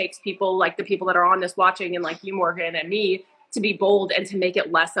think it just takes people like the people that are on this watching and like you, Morgan, and me to be bold and to make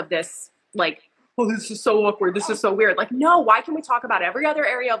it less of this, like, oh, this is so awkward. This is so weird. Like, no, why can we talk about every other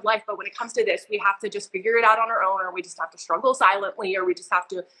area of life? But when it comes to this, we have to just figure it out on our own, or we just have to struggle silently, or we just have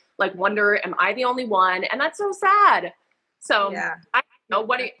to like wonder, am I the only one? And that's so sad. So Yeah. I don't know,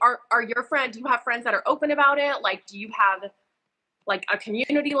 what are your friends, do you have friends that are open about it? Like, do you have like a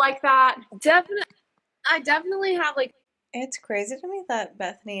community like that? I definitely have like. It's crazy to me that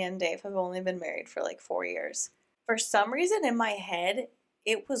Bethany and Dave have only been married for like 4 years. For some reason in my head,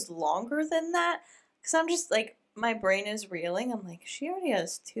 it was longer than that. Because I'm just like, my brain is reeling. I'm like, she already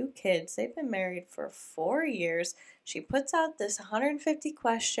has 2 kids. They've been married for 4 years. She puts out this 150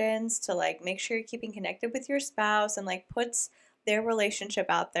 questions to like make sure you're keeping connected with your spouse and like puts their relationship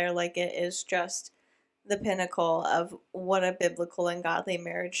out there like it is just the pinnacle of what a biblical and godly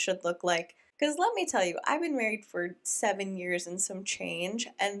marriage should look like. Because let me tell you, I've been married for 7 years and some change,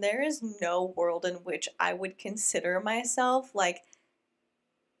 and there is no world in which I would consider myself like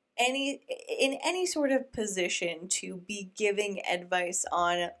in any sort of position to be giving advice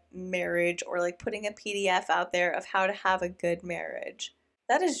on marriage or like putting a PDF out there of how to have a good marriage.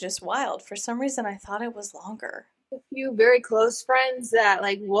 That is just wild. For some reason, I thought it was longer. A few very close friends that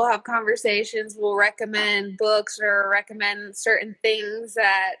like we'll have conversations, we'll recommend books or recommend certain things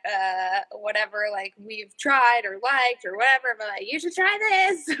that whatever like we've tried or liked or whatever, but like you should try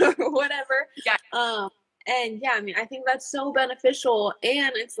this or whatever. Yeah. And yeah, I mean, I think that's so beneficial.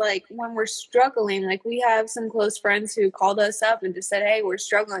 And it's like when we're struggling, like we have some close friends who called us up and just said, hey, we're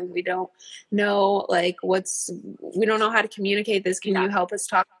struggling. We don't know like we don't know how to communicate this. Can you help us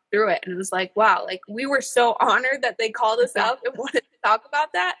talk through it? And it was like, wow, like we were so honored that they called us up and wanted to talk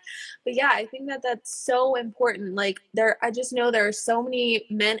about that. But yeah, I think that that's so important. Like I just know there are so many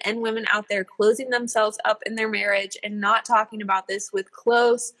men and women out there closing themselves up in their marriage and not talking about this with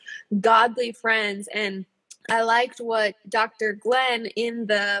close, godly friends. And I liked what Dr. Glenn in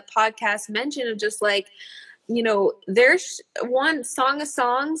the podcast mentioned of just like, you know, there's one Song of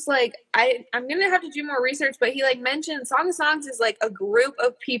Songs, like I'm going to have to do more research, but he like mentioned Song of Songs is like a group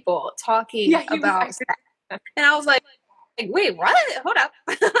of people talking about sex. And I was like, wait, what? Hold up.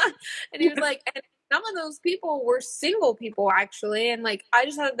 And he was like, and some of those people were single people actually. And like, I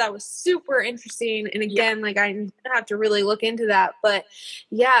just thought that was super interesting. And again, like I have to really look into that, but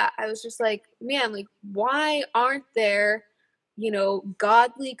yeah, I was just like, man, like why aren't there, you know,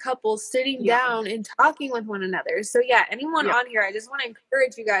 godly couples sitting down and talking with one another? So yeah, anyone on here, I just want to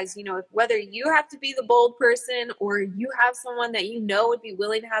encourage you guys, you know, whether you have to be the bold person or you have someone that you know would be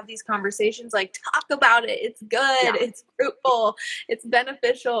willing to have these conversations, like talk about it. It's good. It's fruitful. It's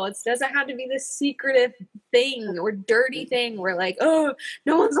beneficial. It doesn't have to be this secretive thing or dirty thing where like, oh,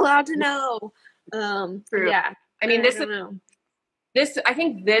 no one's allowed to know. Yeah. I mean, I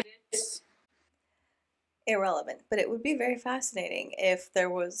think this irrelevant, but it would be very fascinating if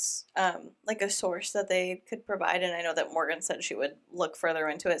there was like a source that they could provide. And I know that Morgan said she would look further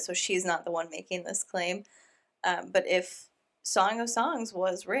into it, so she's not the one making this claim. But if Song of Songs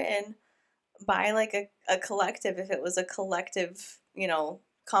was written by like a collective, if it was a collective, you know,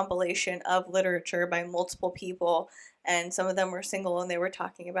 compilation of literature by multiple people, and some of them were single and they were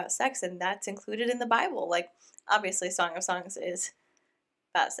talking about sex, and that's included in the Bible. Like, obviously, Song of Songs is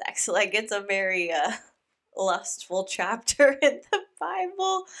about sex. Like, it's a very lustful chapter in the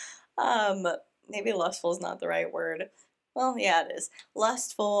Bible. Maybe lustful is not the right word. Well, yeah, it is.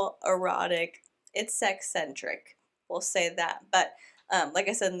 Lustful, erotic, it's sex-centric. We'll say that. But like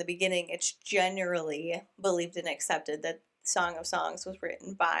I said in the beginning, it's generally believed and accepted that Song of Songs was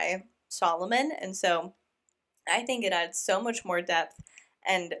written by Solomon. And so I think it adds so much more depth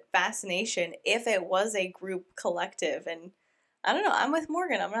and fascination if it was a group collective. And I don't know, I'm with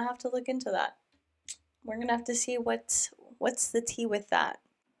Morgan. I'm going to have to look into that. We're going to have to see what's the tea with that.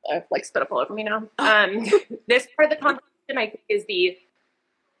 Like spit up all over me now. This part of the conversation, I think, is the,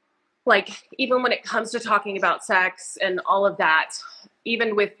 like, even when it comes to talking about sex and all of that,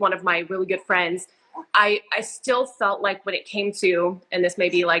 even with one of my really good friends, I still felt like when it came to, and this may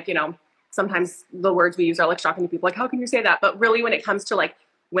be like, you know, sometimes the words we use are like shocking to people, like, how can you say that? But really when it comes to like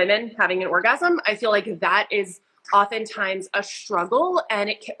women having an orgasm, I feel like that is oftentimes a struggle, and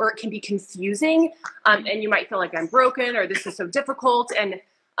it can be confusing. And you might feel like I'm broken or this is so difficult. And,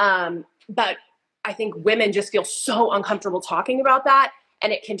 but I think women just feel so uncomfortable talking about that.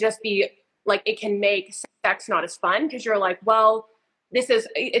 And it can just be like, it can make sex not as fun because you're like, well,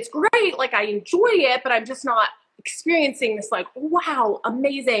 it's great. Like I enjoy it, but I'm just not experiencing this like, wow,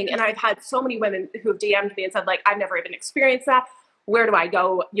 amazing. And I've had so many women who have DM'd me and said like, I've never even experienced that. Where do I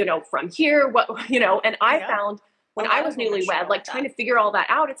go, from here? What, and I found when I was newlywed, like trying to figure all that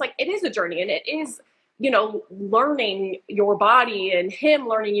out, it's like, it is a journey, and it is, learning your body and him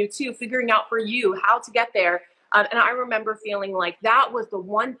learning you too, figuring out for you how to get there. And I remember feeling like that was the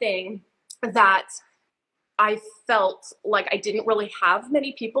one thing that I felt like I didn't really have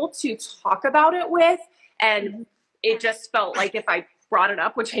many people to talk about it with. And it just felt like if I brought it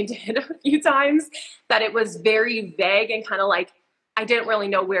up, which I did a few times, that it was very vague and kind of like, I didn't really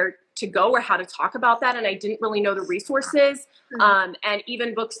know where to go or how to talk about that. And I didn't really know the resources. And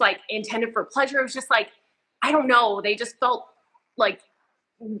even books like Intended for Pleasure, it was just like, I don't know. They just felt like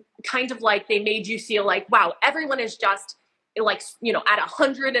kind of like they made you feel like, wow, everyone is just like, at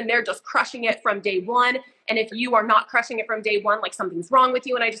 100 and they're just crushing it from day one. And if you are not crushing it from day one, like something's wrong with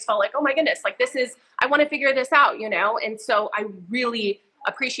you. And I just felt like, oh my goodness, like I want to figure this out, And so I really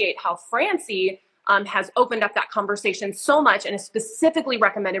appreciate how Francie has opened up that conversation so much and has specifically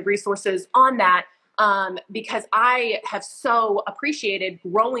recommended resources on that, because I have so appreciated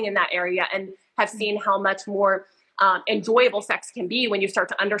growing in that area and have seen how much more enjoyable sex can be when you start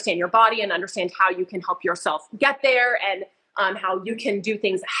to understand your body and understand how you can help yourself get there, and how you can do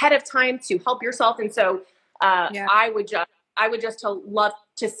things ahead of time to help yourself. And so I would just love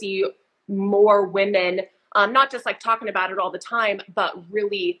to see more women, not just like talking about it all the time, but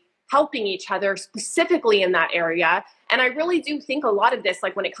really helping each other specifically in that area. And I really do think a lot of this,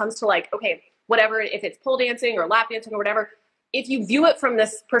 like when it comes to like, okay, whatever, if it's pole dancing or lap dancing or whatever, if you view it from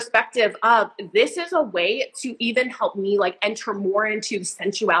this perspective of this is a way to even help me like enter more into the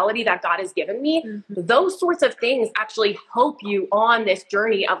sensuality that God has given me, those sorts of things actually help you on this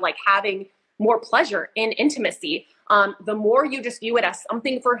journey of like having more pleasure in intimacy. The more you just view it as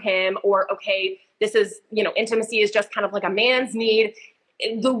something for him, or, okay, this is, intimacy is just kind of like a man's need,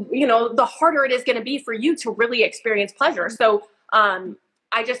 the harder it is going to be for you to really experience pleasure. So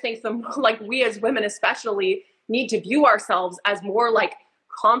I just think like we as women especially need to view ourselves as more like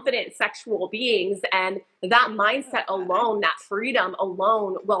confident sexual beings, and that mindset alone, that freedom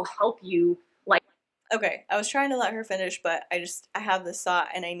alone will help you like. Okay, I was trying to let her finish, but I have this thought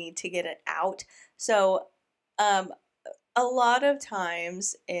and I need to get it out. So, a lot of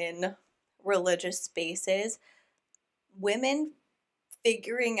times in religious spaces, women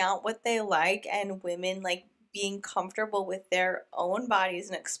figuring out what they like and women like being comfortable with their own bodies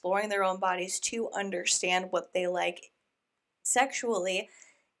and exploring their own bodies to understand what they like sexually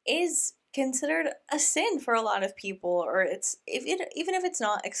is considered a sin for a lot of people, or even if it's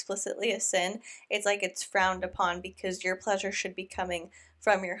not explicitly a sin, it's like it's frowned upon because your pleasure should be coming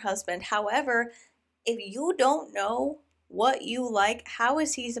from your husband. However, if you don't know what you like, how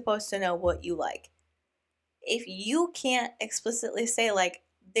is he supposed to know what you like? If you can't explicitly say like,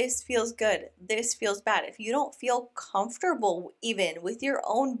 this feels good, this feels bad, if you don't feel comfortable even with your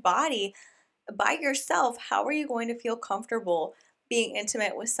own body by yourself, how are you going to feel comfortable being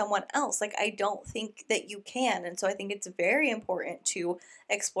intimate with someone else? Like, I don't think that you can. And so I think it's very important to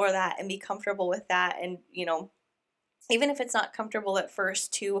explore that and be comfortable with that. And, even if it's not comfortable at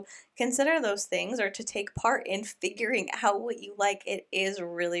first, to consider those things or to take part in figuring out what you like, it is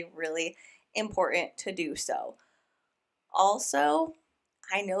really, really important to do so. Also,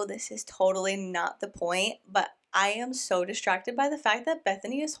 I know this is totally not the point, but I am so distracted by the fact that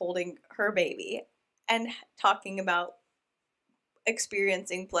Bethany is holding her baby and talking about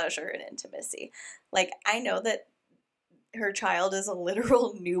experiencing pleasure and intimacy. Like, I know that her child is a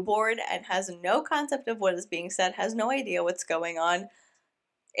literal newborn and has no concept of what is being said, has no idea what's going on.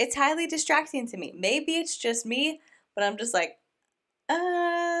 It's highly distracting to me. Maybe it's just me, but I'm just like,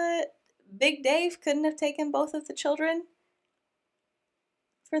 Big Dave couldn't have taken both of the children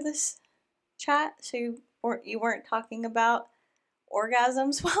for this chat, so you weren't talking about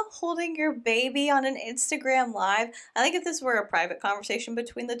orgasms while holding your baby on an Instagram live. I think if this were a private conversation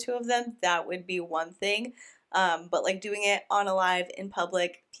between the two of them, that would be one thing. But like doing it on a live in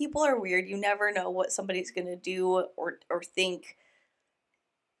public, people are weird. You never know what somebody's gonna do or think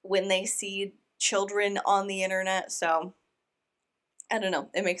when they see children on the internet. So I don't know.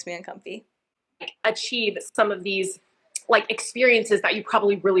 It makes me uncomfy. Achieve some of these like experiences that you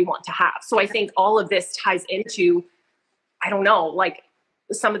probably really want to have. So I think all of this ties into, I don't know, like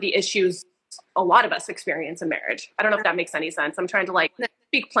some of the issues a lot of us experience in marriage. I don't know if that makes any sense. I'm trying to like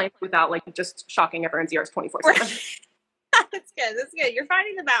speak plainly without like just shocking everyone's ears 24/7. That's good. That's good. You're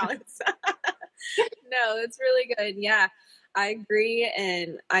finding the balance. No, it's really good. Yeah, I agree.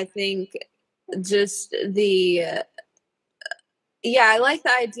 And I think just the Yeah, I like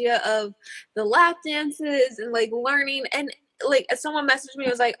the idea of the lap dances and like learning, and like someone messaged me,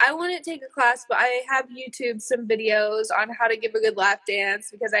 was like, I wouldn't take a class, but I have YouTube some videos on how to give a good lap dance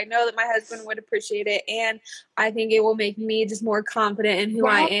because I know that my husband would appreciate it, and I think it will make me just more confident in who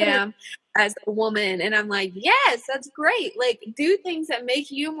I am as a woman. And I'm like, yes, that's great. Like, do things that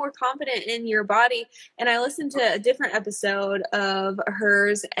make you more confident in your body. And I listened to a different episode of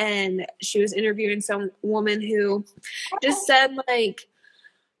hers, and she was interviewing some woman who just said like,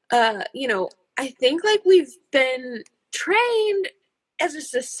 you know, I think like we've been trained as a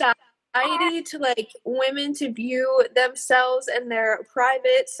society to like women to view themselves and their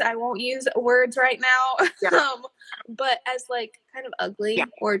privates, I won't use words right now, but as like kind of ugly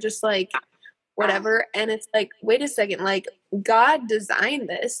or just like whatever. And it's like, wait a second, like God designed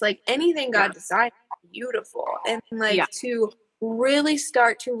this, like anything God designed is beautiful. And like to really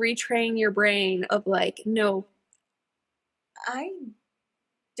start to retrain your brain of like, no, I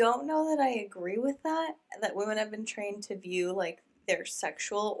don't know that I agree with that women have been trained to view like their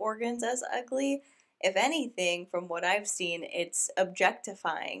sexual organs as ugly. If anything, from what I've seen, it's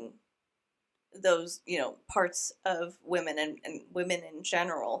objectifying those, parts of women and women in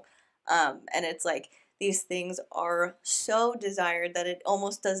general. And it's like these things are so desired that it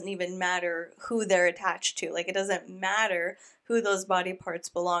almost doesn't even matter who they're attached to. Like, it doesn't matter who those body parts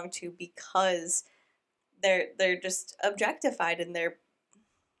belong to, because they're just objectified, and they're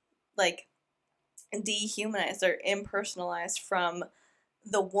like dehumanized or impersonalized from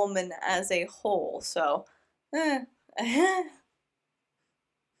the woman as a whole. So,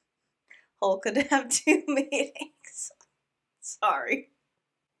 Hulk could have two meetings. Sorry.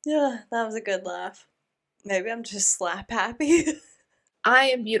 Yeah, that was a good laugh. Maybe I'm just slap happy. I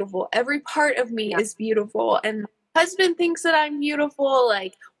am beautiful. Every part of me is beautiful. And my husband thinks that I'm beautiful.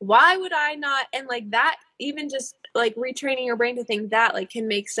 Like, why would I not? And like that, even just like retraining your brain to think that like can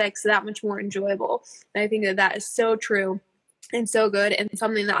make sex that much more enjoyable. And I think that that is so true and so good, and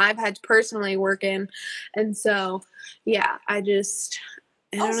something that I've had to personally work in. And so, yeah, I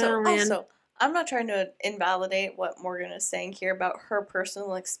don't know, man. Also, I'm not trying to invalidate what Morgan is saying here about her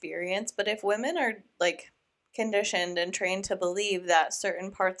personal experience, but if women are like conditioned and trained to believe that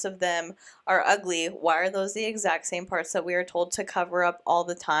certain parts of them are ugly, why are those the exact same parts that we are told to cover up all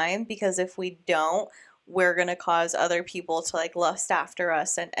the time? Because if we don't, we're going to cause other people to like lust after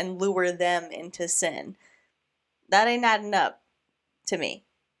us and lure them into sin. That ain't adding up to me.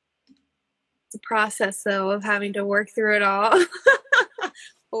 It's a process, though, of having to work through it all.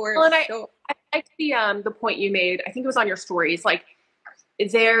 Well, and I like the point you made. I think it was on your stories. Like,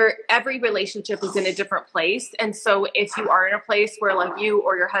 every relationship is in a different place, and so if you are in a place where like you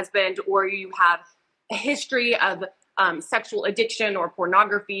or your husband or you have a history of sexual addiction or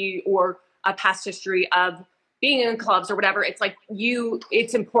pornography or a past history of being in clubs or whatever, it's like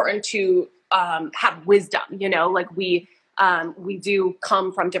it's important to have wisdom. Like we do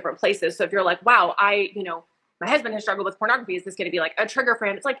come from different places. So if you're like, wow, my husband has struggled with pornography, is this going to be like a trigger for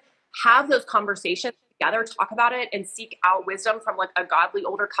him? It's like, have those conversations together, talk about it, and seek out wisdom from like a godly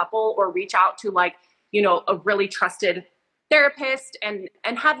older couple, or reach out to like, a really trusted therapist and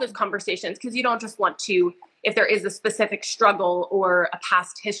have those conversations. Because you don't just want to, if there is a specific struggle or a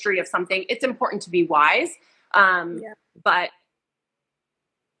past history of something, it's important to be wise. But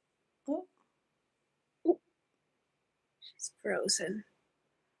she's frozen.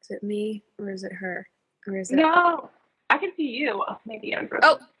 Is it me or is it her? Or is it? No, I can see you. Oh, maybe I'm frozen.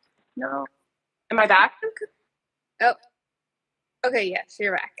 Oh, no. Am I back? Oh, okay. Yes,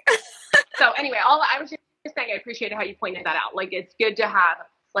 you're back. So anyway, I was just saying, I appreciated how you pointed that out. Like, it's good to have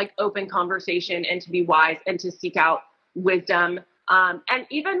like open conversation and to be wise and to seek out wisdom. And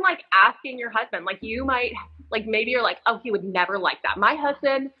even like asking your husband, like you might, like maybe you're like, oh, he would never like that. My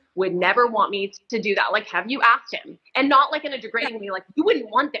husband would never want me to do that. Like, have you asked him? And not like in a degrading way, like, you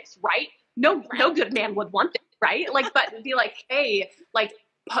wouldn't want this, right? No good man would want this, right? Like, but be like, hey, like,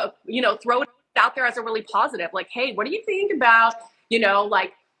 throw it out there as a really positive, like, hey, what do you think about,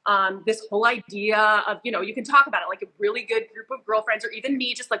 like, this whole idea of, you can talk about it like a really good group of girlfriends, or even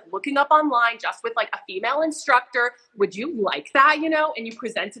me just like looking up online just with like a female instructor. Would you like that, and you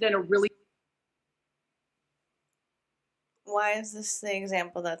present it in a really. Why is this the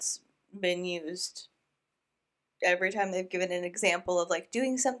example that's been used every time they've given an example of like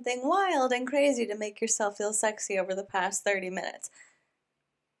doing something wild and crazy to make yourself feel sexy over the past 30 minutes?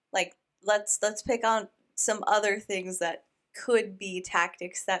 Like, let's pick on some other things that could be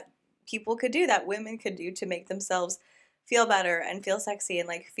tactics that people could do, that women could do to make themselves feel better and feel sexy and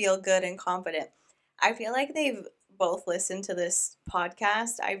like feel good and confident. I feel like they've both listened to this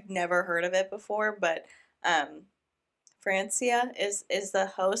podcast. I've never heard of it before, but Francia is the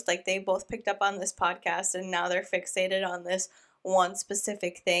host. Like, they both picked up on this podcast, and now they're fixated on this one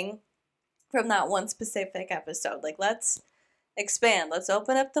specific thing from that one specific episode. Like, let's expand. Let's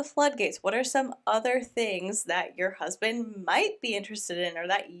open up the floodgates. What are some other things that your husband might be interested in, or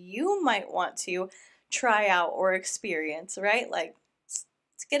that you might want to try out or experience, right? Like,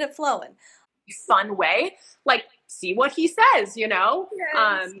 let's get it flowing. Fun way, like, see what he says, you know?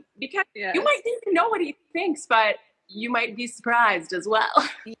 Yes. Because Yes. you might think you know what he thinks, but you might be surprised as well.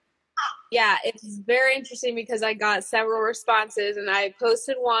 Yeah, it's very interesting because I got several responses, and I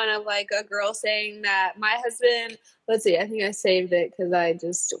posted one of like a girl saying that my husband, let's see, I think I saved it because I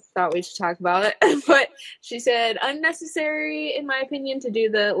just thought we should talk about it. But she said, unnecessary, in my opinion, to do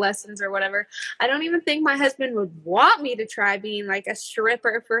the lessons or whatever. I don't even think my husband would want me to try being like a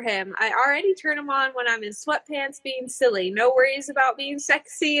stripper for him. I already turn him on when I'm in sweatpants being silly. No worries about being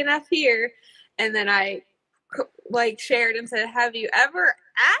sexy enough here. And then I like shared and said, have you ever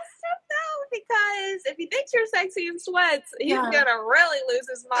asked him though? Because if he thinks you're sexy in sweats, he's gonna really lose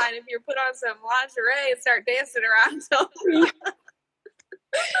his mind if you put on some lingerie and start dancing around him.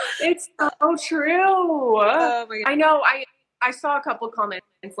 It's so true. Oh my God. I know. I saw a couple comments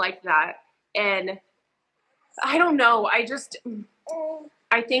like that, and I don't know.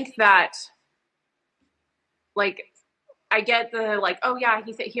 I think that, like, I get the, like, oh yeah,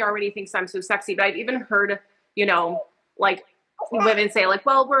 he already thinks I'm so sexy, but I've even heard, you know, like, women say, like,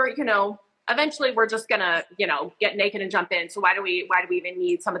 well, we're, you know, eventually we're just gonna, you know, get naked and jump in, so why do we even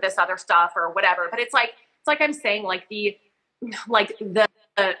need some of this other stuff or whatever? But it's like I'm saying, like, the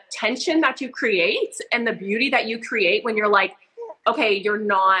tension that you create and the beauty that you create when you're like, okay, you're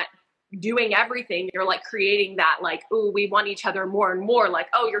not doing everything, you're like creating that, like, ooh, we want each other more and more, like,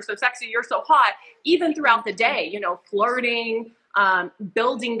 oh, you're so sexy, you're so hot, even throughout the day, you know, flirting,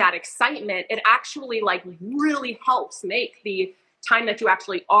 building that excitement. It actually, like, really helps make the time that you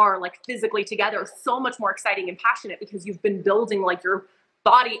actually are, like, physically together so much more exciting and passionate, because you've been building, like, your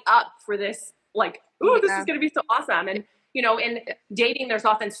body up for this, like, ooh, this is gonna be so awesome. And you know, in dating, there's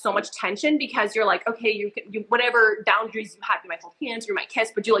often so much tension because you're like, okay, you whatever boundaries you have, you might hold hands, you might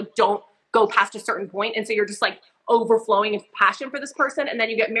kiss, but you, like, don't go past a certain point. And so you're just, like, overflowing with passion for this person. And then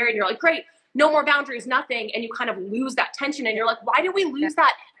you get married and you're like, great, no more boundaries, nothing. And you kind of lose that tension. And you're like, why did we lose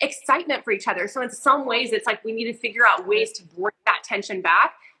that excitement for each other? So in some ways, it's like we need to figure out ways to bring that tension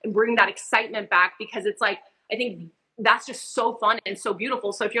back and bring that excitement back, because it's like, I think that's just so fun and so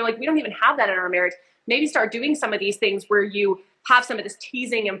beautiful. So if you're like, we don't even have that in our marriage, maybe start doing some of these things where you have some of this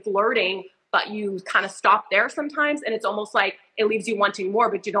teasing and flirting, but you kind of stop there sometimes. And it's almost like it leaves you wanting more,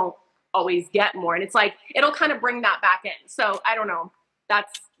 but you don't always get more. And it's like, it'll kind of bring that back in. So I don't know.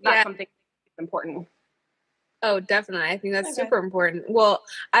 That's something important. Oh, definitely. I think that's super important. Well,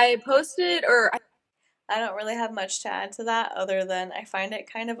 I posted, or I don't really have much to add to that, other than I find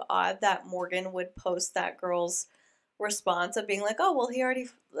it kind of odd that Morgan would post that girl's response of being like, oh, well, he already,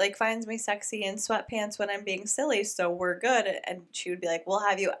 like, finds me sexy in sweatpants when I'm being silly, so we're good. And she would be like, well,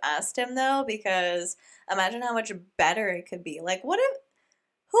 have you asked him though? Because imagine how much better it could be. Like, who are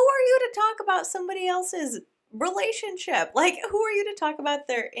you to talk about somebody else's relationship? Like, who are you to talk about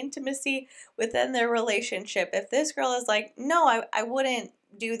their intimacy within their relationship? If this girl is like, no, I wouldn't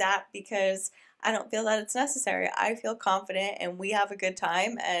do that because I don't feel that it's necessary. I feel confident and we have a good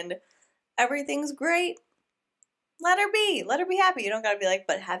time and everything's great. Let her be. Let her be happy. You don't gotta be like,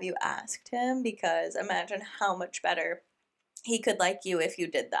 but have you asked him? Because imagine how much better he could like you if you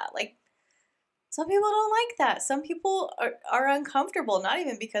did that. Like, some people don't like that. Some people are uncomfortable, not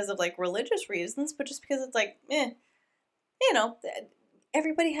even because of, like, religious reasons, but just because it's like, you know,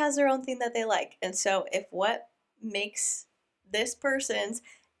 everybody has their own thing that they like. And so if what makes this person's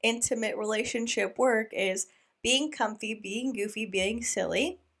intimate relationship work is being comfy, being goofy, being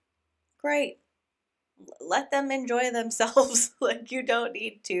silly, great. Let them enjoy themselves. Like, you don't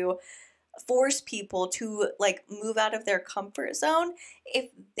need to force people to, like, move out of their comfort zone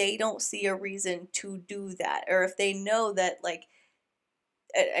if they don't see a reason to do that, or if they know that, like,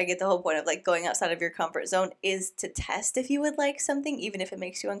 I get the whole point of, like, going outside of your comfort zone is to test if you would like something, even if it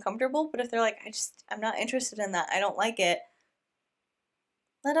makes you uncomfortable. But if they're like, I'm not interested in that, I don't like it,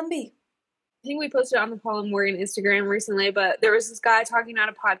 let them be. I think we posted on the Paul and Morgan Instagram recently, but there was this guy talking on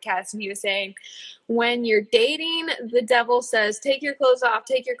a podcast, and he was saying, when you're dating, the devil says, take your clothes off,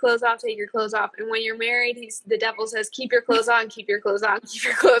 take your clothes off, take your clothes off. And when you're married, the devil says, keep your clothes on, keep your clothes on, keep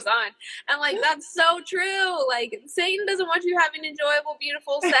your clothes on. And, like, that's so true. Like, Satan doesn't want you having enjoyable,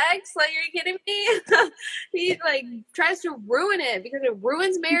 beautiful sex. Like, are you kidding me? He, like, tries to ruin it because it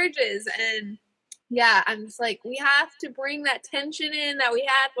ruins marriages. And Yeah, I'm just like, we have to bring that tension in that we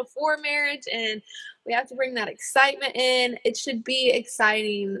had before marriage, and we have to bring that excitement in. It should be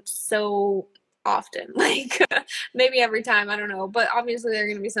exciting so often, like maybe every time, I don't know, but obviously there are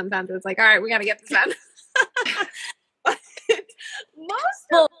going to be some times where it's like, all right, we got to get this done. But most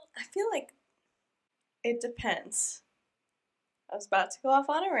Well, I feel like it depends. I was about to go off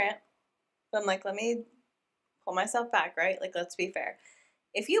on a rant, but I'm like, let me pull myself back, right? Like, let's be fair.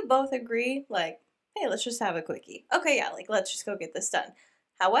 If you both agree, like, hey, let's just have a quickie. Okay, yeah, like, let's just go get this done.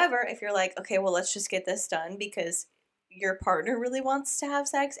 However, if you're like, okay, well, let's just get this done because your partner really wants to have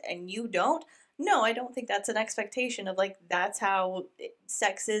sex and you don't, no, I don't think that's an expectation of, like, that's how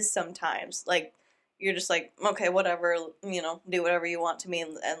sex is sometimes. Like, you're just like, okay, whatever, you know, do whatever you want to me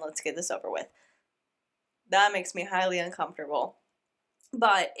and let's get this over with. That makes me highly uncomfortable.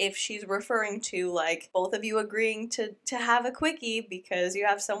 But if she's referring to like both of you agreeing to have a quickie because you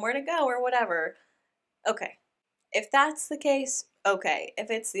have somewhere to go or whatever, okay. If that's the case, okay. If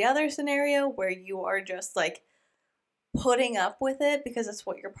it's the other scenario where you are just like putting up with it because it's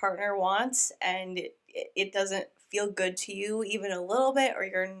what your partner wants and it doesn't feel good to you even a little bit, or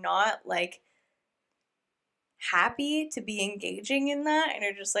you're not like happy to be engaging in that and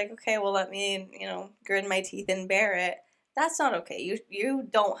you're just like, okay, well, let me, you know, grit my teeth and bear it. That's not okay. You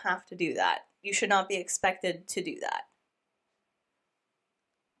don't have to do that. You should not be expected to do that.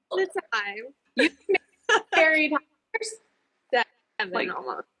 the time. You married how many years? 7 Like,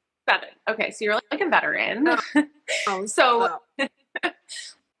 almost. 7. Okay, so you're like a veteran. Oh, So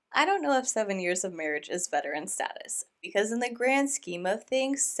I don't know if 7 years of marriage is veteran status because in the grand scheme of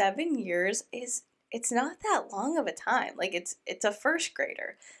things, 7 years it's not that long of a time. Like it's a first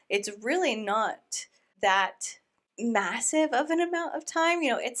grader. It's really not that massive of an amount of time.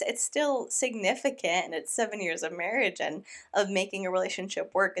 You know, it's still significant and it's 7 years of marriage and of making a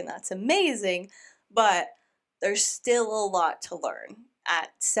relationship work, and that's amazing, but there's still a lot to learn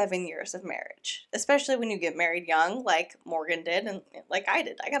at 7 years of marriage, especially when you get married young, like Morgan did, and like I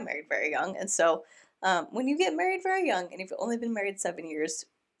did. I got married very young, and so when you get married very young and you've only been married 7 years,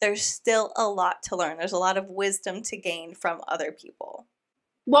 there's still a lot to learn. There's a lot of wisdom to gain from other people.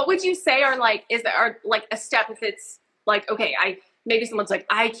 what would you say are like, is there are like a step if it's like, okay, maybe someone's like,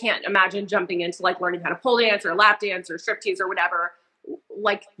 I can't imagine jumping into like learning how to pole dance or lap dance or striptease or whatever.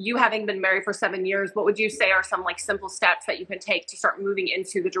 Like, you having been married for 7 years, what would you say are some like simple steps that you can take to start moving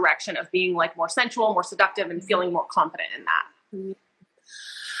into the direction of being like more sensual, more seductive, and feeling more confident in that?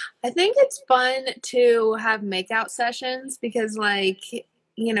 I think it's fun to have makeout sessions because, like,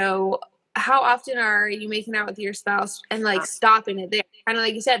 you know, how often are you making out with your spouse and like stopping it there? Kind of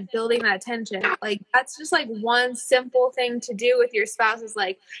like you said, building that tension. Like, that's just like one simple thing to do with your spouse is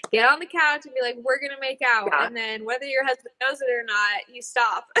like get on the couch and be like, we're gonna make out, and then whether your husband knows it or not, you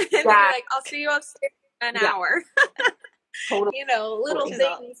stop and you're like, I'll see you upstairs in an hour. Totally. You know, little She's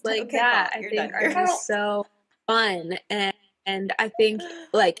things all, like okay, that, Paul, I you're think done. are just so fun. And I think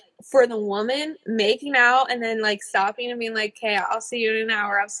like for the woman making out and then like stopping and being like, okay, I'll see you in an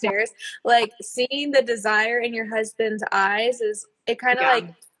hour upstairs. Like seeing the desire in your husband's eyes is, it kind of like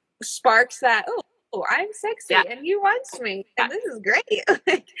sparks that, oh, I'm sexy and he wants me and this is great.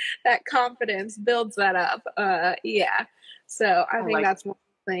 Like that confidence builds that up. Yeah. So I think that's one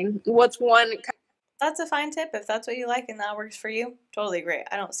thing. What's one? That's a fine tip if that's what you like and that works for you. Totally great.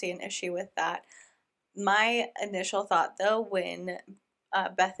 I don't see an issue with that. My initial thought, though, when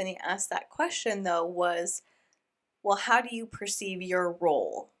Bethany asked that question, though, was, well, how do you perceive your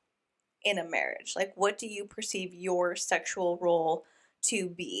role in a marriage? Like, what do you perceive your sexual role to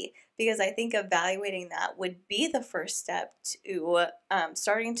be? Because I think evaluating that would be the first step to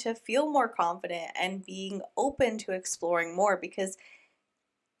starting to feel more confident and being open to exploring more. Because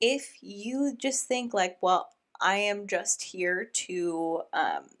if you just think, like, well, I am just here to,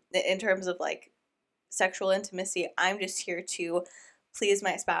 in terms of like sexual intimacy, I'm just here to please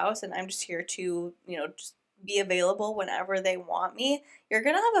my spouse and I'm just here to, you know, just be available whenever they want me, you're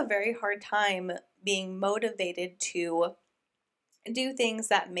going to have a very hard time being motivated to do things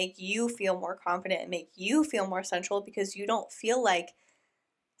that make you feel more confident and make you feel more sensual because you don't feel like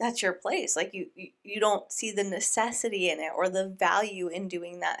that's your place. Like you don't see the necessity in it or the value in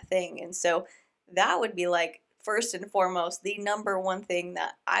doing that thing. And so that would be like first and foremost the number one thing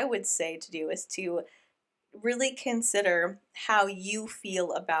that I would say to do is to really consider how you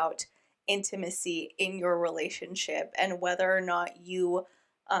feel about intimacy in your relationship and whether or not you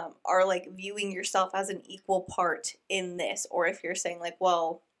are like viewing yourself as an equal part in this, or if you're saying like,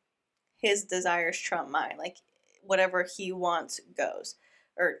 well, his desires trump mine, like whatever he wants goes,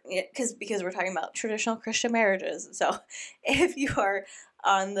 or because we're talking about traditional Christian marriages. So if you are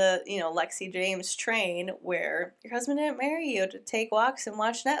on the, Lexi James train where your husband didn't marry you to take walks and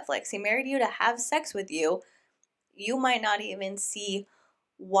watch Netflix, he married you to have sex with you, you might not even see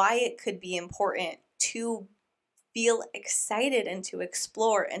why it could be important to feel excited and to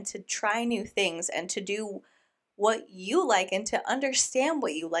explore and to try new things and to do what you like and to understand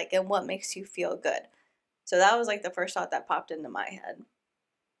what you like and what makes you feel good. So that was like the first thought that popped into my head.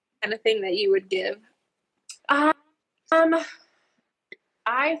 Kind of thing that you would give? I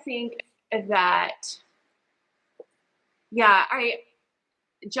think that, I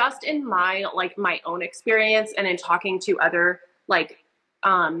just in my own experience and in talking to other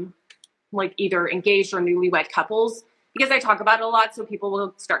either engaged or newlywed couples, because I talk about it a lot, so people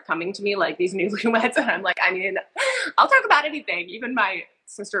will start coming to me like these newlyweds, and I'm like, I mean, I'll talk about anything. Even my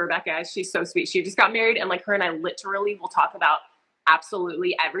sister Rebecca, she's so sweet. She just got married, and like her and I literally will talk about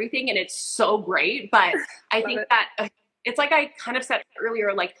absolutely everything, and it's so great. But I think that it's like I kind of said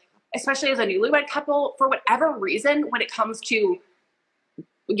earlier, like especially as a newlywed couple, for whatever reason, when it comes to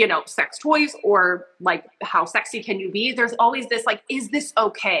sex toys or like how sexy can you be, there's always this like, is this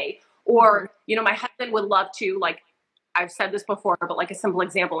okay? Or my husband would love to, like I've said this before, but like a simple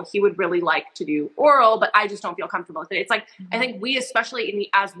example, he would really like to do oral, but I just don't feel comfortable with it. It's like, I think we, especially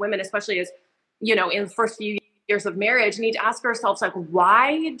as women, especially as, in the first few years of marriage, need to ask ourselves, like,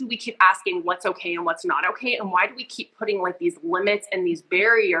 why do we keep asking what's okay and what's not okay? And why do we keep putting like these limits and these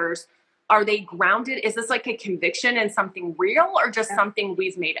barriers? Are they grounded? Is this like a conviction and something real or just something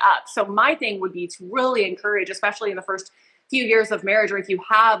we've made up? So my thing would be to really encourage, especially in the first few years of marriage, or if you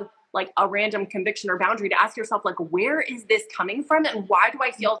have like a random conviction or boundary, to ask yourself, like, where is this coming from? And why do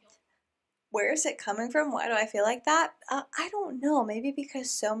I feel? Where is it coming from? Why do I feel like that? I don't know. Maybe because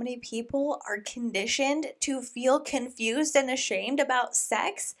so many people are conditioned to feel confused and ashamed about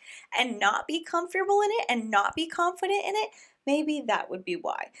sex and not be comfortable in it and not be confident in it. Maybe that would be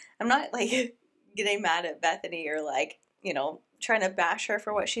why. I'm not like getting mad at Bethany or like, trying to bash her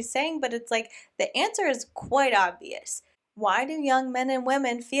for what she's saying, but it's like the answer is quite obvious. Why do young men and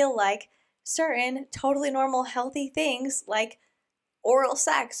women feel like certain totally normal, healthy things like oral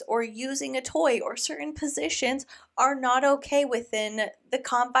sex or using a toy or certain positions are not okay within the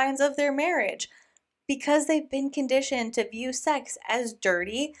confines of their marriage? Because they've been conditioned to view sex as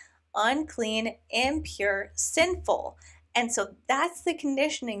dirty, unclean, impure, sinful. And so that's the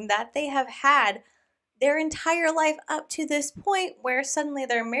conditioning that they have had their entire life up to this point, where suddenly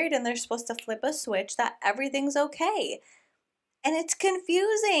they're married and they're supposed to flip a switch that everything's okay. And it's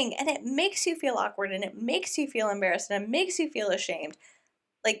confusing, and it makes you feel awkward, and it makes you feel embarrassed, and it makes you feel ashamed.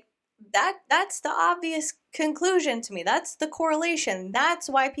 Like that's the obvious conclusion to me. That's the correlation. That's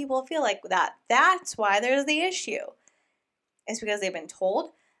why people feel like that. That's why there's the issue. It's because they've been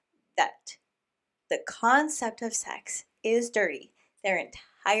told that the concept of sex is dirty their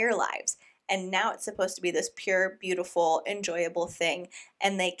entire lives. And now it's supposed to be this pure, beautiful, enjoyable thing.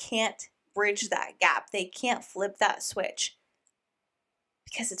 And they can't bridge that gap. They can't flip that switch.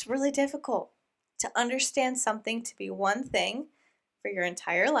 Because it's really difficult to understand something to be one thing for your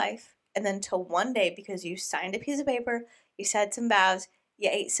entire life, and then till one day, because you signed a piece of paper, you said some vows, you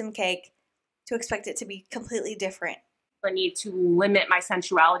ate some cake, to expect it to be completely different. I need to limit my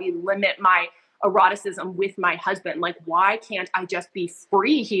sensuality, limit my eroticism with my husband. Like, why can't I just be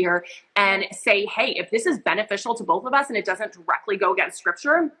free here and say, hey, if this is beneficial to both of us and it doesn't directly go against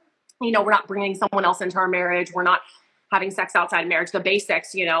scripture, we're not bringing someone else into our marriage, we're not having sex outside of marriage, the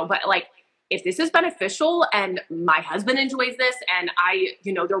basics, but like, if this is beneficial and my husband enjoys this and I,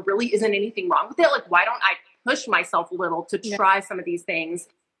 there really isn't anything wrong with it, like, why don't I push myself a little to try some of these things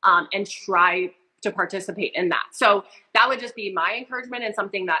and try to participate in that? So that would just be my encouragement, and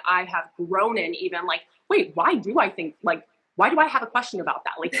something that I have grown in, even like, wait, why do I have a question about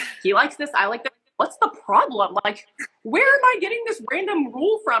that? Like, he likes this, I like this. What's the problem? Like, where am I getting this random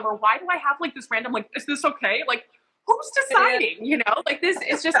rule from? Or why do I have like this random, like, is this okay? Like, who's deciding, like this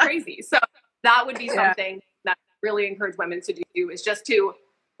is just crazy. So that would be something that I really encourage women to do, is just to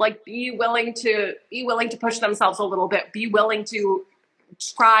like be willing to push themselves a little bit, be willing to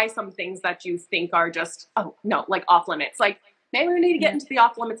try some things that you think are just, oh no, like off limits. Like, maybe we need to get into the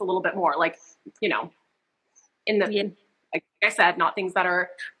off limits a little bit more. Like, in the, like I said, not things that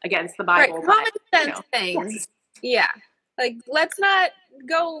are against the Bible. Right. Common sense things. Yeah. Like, let's not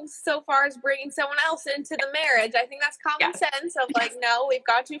go so far as bringing someone else into the marriage. I think that's common sense of like, no, we've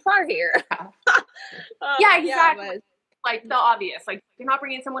gone too far here. Exactly. Like the obvious, like, you're not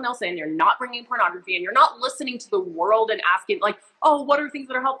bringing someone else in, you're not bringing pornography, and you're not listening to the world and asking like, oh, what are things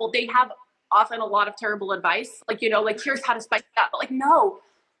that are helpful? They have often a lot of terrible advice. Like, like, here's how to spice it up. But like, no,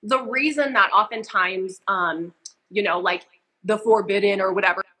 the reason that oftentimes, you know, like the forbidden or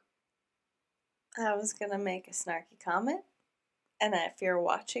whatever. I was gonna make a snarky comment, and if you're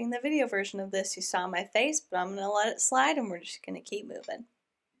watching the video version of this, you saw my face, but I'm gonna let it slide, and we're just gonna keep moving.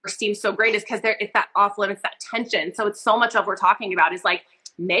 Seems so great is because it's that off limits, that tension. So it's so much of what we're talking about is like,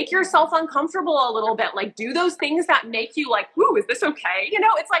 make yourself uncomfortable a little bit. Like, do those things that make you like, ooh, is this okay? You know,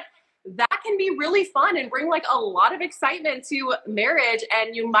 it's like, that can be really fun and bring like a lot of excitement to marriage.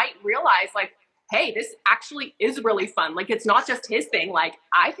 And you might realize like, hey, this actually is really fun. Like, it's not just his thing. Like,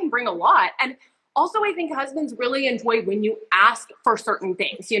 I can bring a lot. And also, I think husbands really enjoy when you ask for certain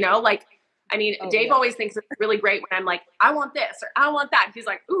things, you know, like, I mean, Dave always thinks it's really great when I'm like, I want this or I want that. He's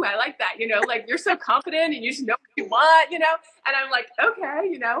like, ooh, I like that. You know, like, you're so confident and you just know what you want, you know? And I'm like, okay,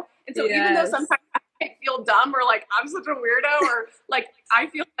 you know? And so even though sometimes I feel dumb or like I'm such a weirdo or like I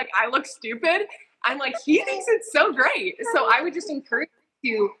feel like I look stupid, I'm like, he thinks it's so great. So I would just encourage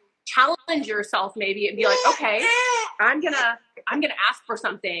you to challenge yourself maybe and be like, okay, I'm gonna ask for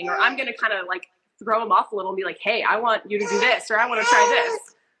something, or I'm gonna kind of like throw him off a little and be like, hey, I want you to do this, or I want to try this.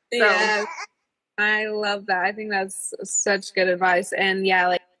 Yeah, I love that. I think that's such good advice. And yeah,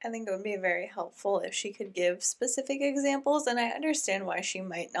 like, I think it would be very helpful if she could give specific examples, and I understand why she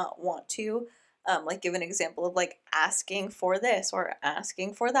might not want to, like, give an example of like asking for this or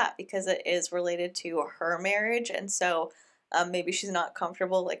asking for that, because it is related to her marriage, and so maybe she's not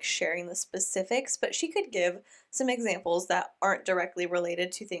comfortable like sharing the specifics, but she could give some examples that aren't directly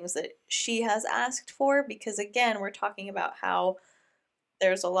related to things that she has asked for, because again, we're talking about how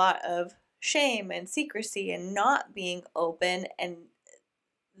there's a lot of shame and secrecy and not being open, and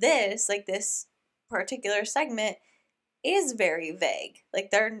this particular segment is very vague. Like,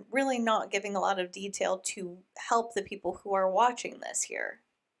 they're really not giving a lot of detail to help the people who are watching this here.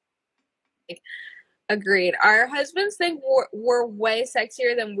 agreed. Our husbands think we're way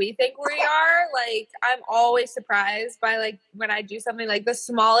sexier than we think we are. Like, I'm always surprised by like when I do something like the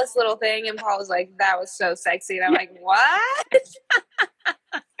smallest little thing, and Paul's like, "That was so sexy," and I'm like, "What?"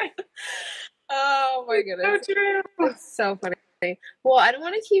 Oh my goodness, it's so funny. Well, I don't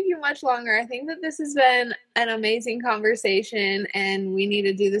want to keep you much longer. I think that this has been an amazing conversation, and we need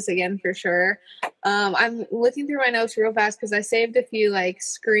to do this again for sure. I'm looking through my notes real fast because I saved a few like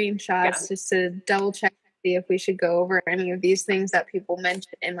screenshots just to double check to see if we should go over any of these things that people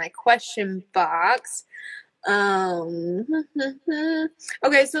mentioned in my question box. Okay,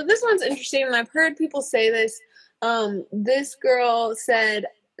 so this one's interesting, and I've heard people say this. This girl said,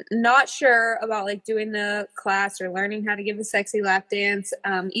 not sure about like doing the class or learning how to give a sexy lap dance.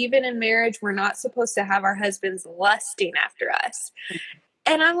 Even in marriage, we're not supposed to have our husbands lusting after us.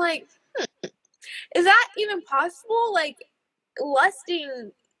 And I'm like, is that even possible? Like,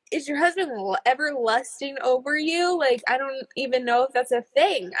 lusting, is your husband ever lusting over you? Like, I don't even know if that's a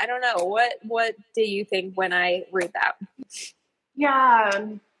thing. I don't know. What do you think when I read that? Yeah,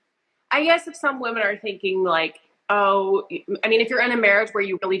 I guess if some women are thinking like, oh, I mean, if you're in a marriage where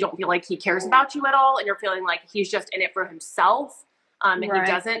you really don't feel like he cares about you at all, and you're feeling like he's just in it for himself, and he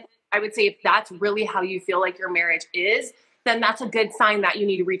doesn't, I would say if that's really how you feel like your marriage is, then that's a good sign that you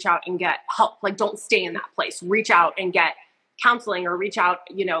need to reach out and get help. Like, don't stay in that place. Reach out and get counseling, or reach out,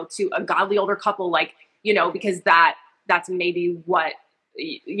 you know, to a godly older couple, like, you know, because that's maybe what,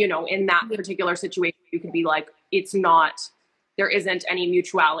 you know, in that particular situation, you could be like, it's not, there isn't any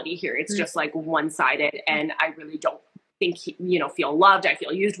mutuality here. It's just like one-sided, and I really don't think you know, feel loved. I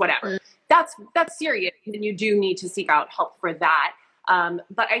feel used, whatever. That's serious, and you do need to seek out help for that.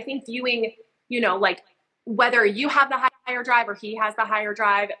 But I think viewing, you know, like whether you have the higher drive or he has the higher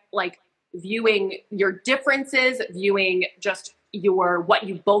drive, like viewing your differences, viewing just what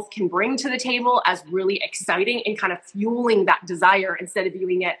you both can bring to the table as really exciting and kind of fueling that desire, instead of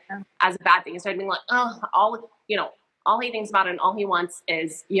viewing it as a bad thing. Instead of being like, oh, all he thinks about it and all he wants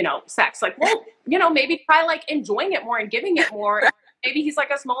is, you know, sex. Like, well, you know, maybe try like enjoying it more and giving it more. Maybe he's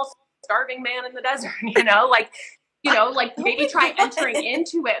like a small starving man in the desert, you know, like maybe try entering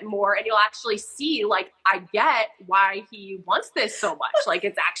into it more, and you'll actually see, like, I get why he wants this so much. Like,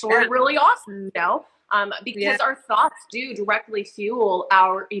 it's actually really awesome, you know? Because our thoughts do directly fuel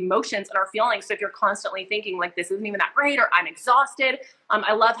our emotions and our feelings. So if you're constantly thinking like, this isn't even that great, or I'm exhausted.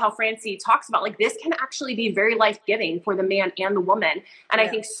 I love how Francie talks about like, this can actually be very life-giving for the man and the woman. And I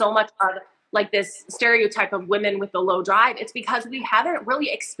think so much of like this stereotype of women with the low drive, it's because we haven't really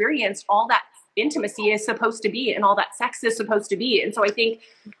experienced all that intimacy is supposed to be and all that sex is supposed to be. And so I think,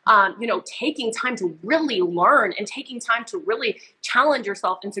 you know, taking time to really learn and taking time to really challenge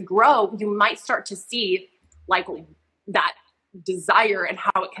yourself and to grow, you might start to see like that desire and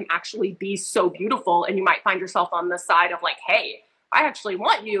how it can actually be so beautiful. And you might find yourself on the side of like, hey, I actually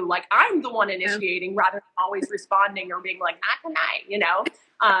want you. Like, I'm the one initiating rather than always responding or being like, not tonight, you know?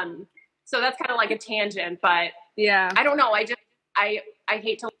 So that's kind of like a tangent, but Yeah. I don't know. I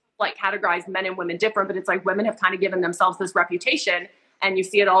hate to like categorize men and women different, but it's like women have kind of given themselves this reputation, and you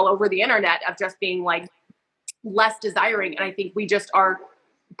see it all over the internet, of just being like less desiring. And I think we just are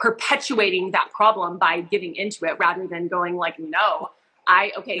perpetuating that problem by giving into it rather than going like, no,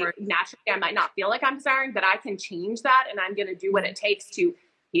 naturally I might not feel like I'm desiring, but I can change that, and I'm going to do what it takes to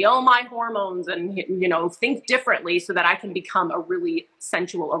heal my hormones and, you know, think differently so that I can become a really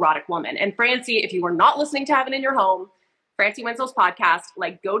sensual, erotic woman. And Francie, if you are not listening to Heaven in Your Home, Francie Winslow's podcast,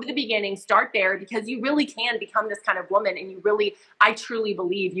 like, go to the beginning, start there, because you really can become this kind of woman. And I truly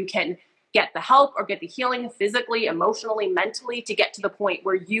believe you can get the help or get the healing physically, emotionally, mentally, to get to the point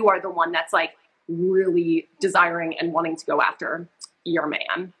where you are the one that's like really desiring and wanting to go after your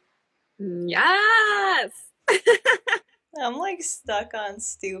man. Yes. I'm like stuck on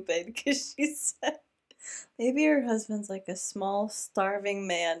stupid because she said maybe her husband's like a small starving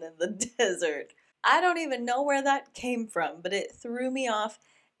man in the desert. I don't even know where that came from, but it threw me off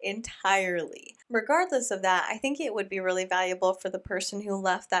entirely. Regardless of that, I think it would be really valuable for the person who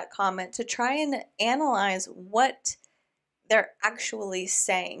left that comment to try and analyze what they're actually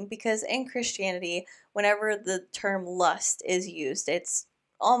saying, because in Christianity, whenever the term lust is used, it's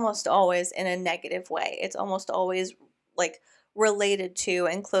almost always in a negative way. It's almost always like related to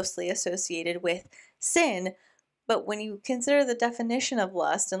and closely associated with sin. But when you consider the definition of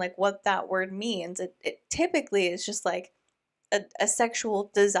lust and like what that word means, it typically is just like a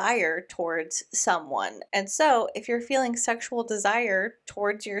sexual desire towards someone. And so if you're feeling sexual desire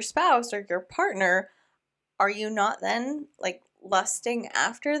towards your spouse or your partner, are you not then like lusting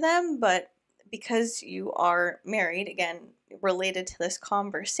after them? But because you are married, again, related to this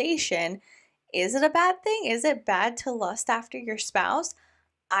conversation, is it a bad thing? Is it bad to lust after your spouse?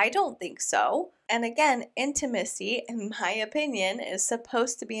 I don't think so. And again, intimacy, in my opinion, is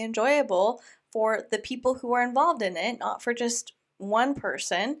supposed to be enjoyable for the people who are involved in it, not for just one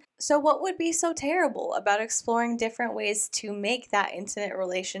person. So what would be so terrible about exploring different ways to make that intimate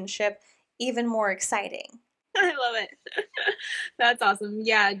relationship even more exciting? I love it. That's awesome.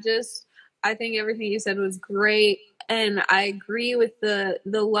 Yeah, I think everything you said was great, and I agree with the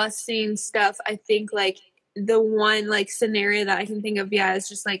lusting stuff. I think like the one like scenario that I can think of, is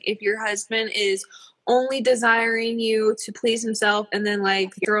just like if your husband is only desiring you to please himself and then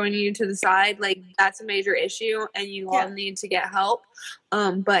like throwing you to the side, like that's a major issue and you all need to get help.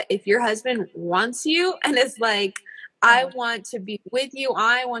 But if your husband wants you and is like, I want to be with you,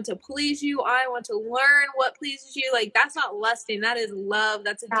 I want to please you, I want to learn what pleases you, like that's not lusting, that is love.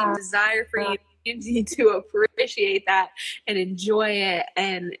 That's a deep desire for you. You need to appreciate that and enjoy it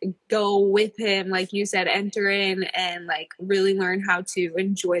and go with him, like you said, enter in and like really learn how to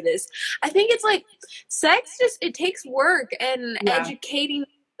enjoy this. I think it's like sex it takes work and educating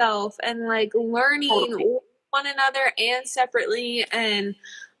yourself and like learning one another and separately, and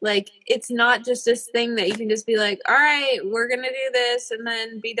like it's not just this thing that you can just be like, all right, we're gonna do this and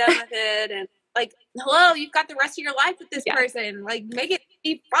then be done with it, and like, hello, you've got the rest of your life with this person, like make it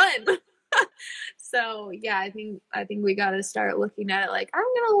be fun. So yeah, I think we got to start looking at it like, I'm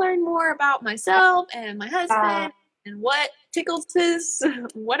gonna learn more about myself and my husband and what tickles his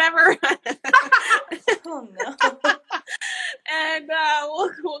whatever. Oh no. And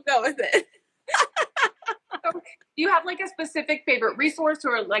we'll go with it. So, do you have like a specific favorite resource,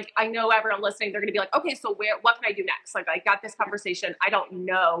 or like, I know everyone listening, they're gonna be like, okay, so what can I do next? Like, I got this conversation, I don't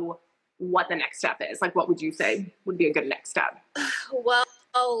know what the next step is. Like, what would you say would be a good next step? Well,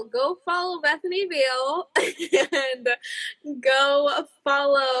 go follow Bethany Beal and go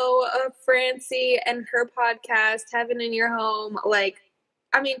follow Francie and her podcast, Heaven in Your Home. Like,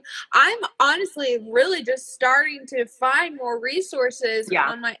 I mean, I'm honestly really just starting to find more resources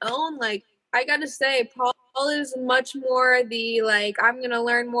on my own. Like, I gotta say, Paul is much more the like, I'm gonna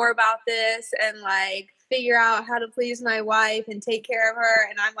learn more about this and like figure out how to please my wife and take care of her,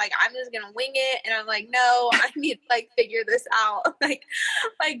 and I'm like, I'm just gonna wing it, and I'm like, no, I need to like figure this out. like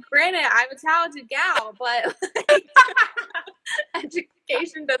granted, I'm a talented gal, but like,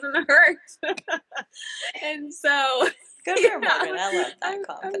 education doesn't hurt. And so good for Morgan. I love that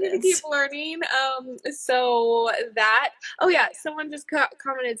confidence. I'm gonna keep learning. So that, someone just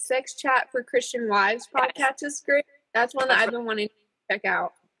commented, sex chat for Christian wives podcast is great. That's one that I've been wanting to check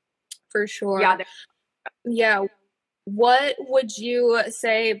out for sure. Yeah. What would you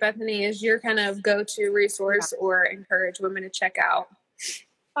say, Bethany, is your kind of go-to resource or encourage women to check out?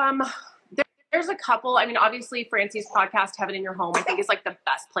 There's a couple. I mean, obviously Francie's podcast, Heaven in Your Home, I think is like the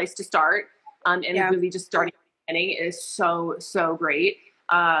best place to start. And really just starting is so, so great.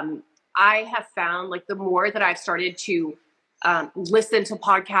 I have found like the more that I've started to listen to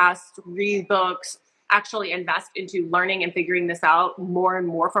podcasts, read books, actually invest into learning and figuring this out more and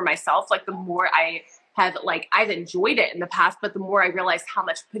more for myself, like the more I have, like, I've enjoyed it in the past, but the more I realize how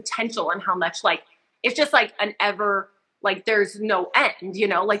much potential and how much, like, it's just like an ever, like, there's no end, you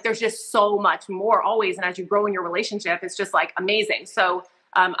know, like there's just so much more always. And as you grow in your relationship, it's just like amazing. So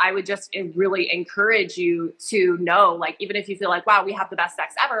I would just really encourage you to know, like, even if you feel like, wow, we have the best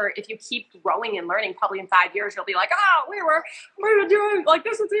sex ever, if you keep growing and learning, probably in 5 years, you'll be like, oh, we were doing, like,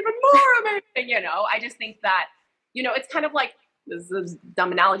 this is even more amazing, you know? I just think that, you know, it's kind of like, this is a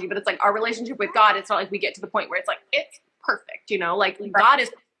dumb analogy, but it's like our relationship with God. It's not like we get to the point where it's like, it's perfect, you know, like God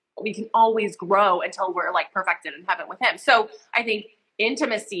is, we can always grow until we're like perfected in heaven with him. So I think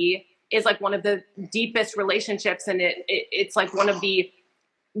intimacy is like one of the deepest relationships. And it's like one of the,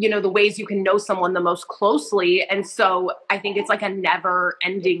 you know, the ways you can know someone the most closely. And so I think it's like a never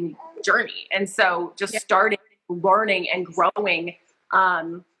ending journey. And so just starting learning and growing,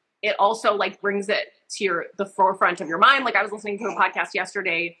 it also like brings it to the forefront of your mind. Like I was listening to a podcast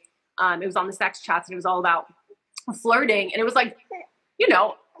yesterday. It was on the sex chats and it was all about flirting. And it was like, you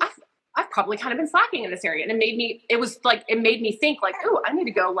know, I've probably kind of been slacking in this area. And it made me think like, oh, I need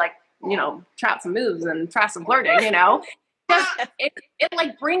to go like, you know, try out some moves and try some flirting, you know, it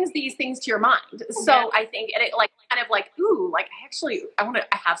like brings these things to your mind. So I think, and it like kind of like, ooh, like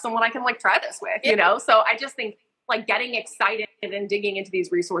I have someone I can like try this with, you know? So I just think like getting excited and digging into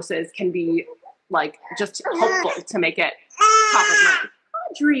these resources can be like just hopeful to make it top of mind.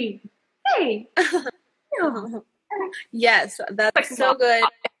 Audrey, hey. Yes, that's like, so good.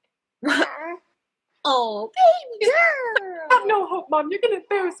 Oh, baby girl. I have no hope, Mom. You're going to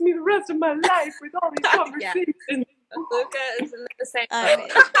embarrass me the rest of my life with all these conversations. Luca is in the same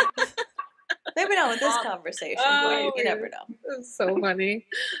boat. Maybe not with this conversation, but you never know. It's so funny.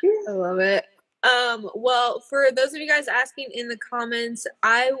 I love it. Well, for those of you guys asking in the comments,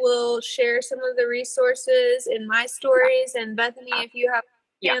 I will share some of the resources in my stories. And Bethany, if you have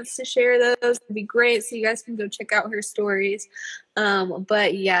a chance to share those, it'd be great. So you guys can go check out her stories.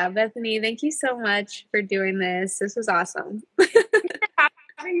 But yeah, Bethany, thank you so much for doing this. This was awesome.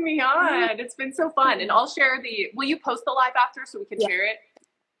 Having me on. It's been so fun. And I'll share will you post the live after so we can share it?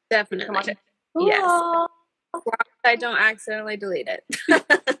 Definitely. Come watch it. Yes. I don't accidentally delete it.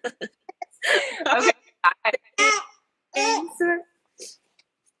 Okay.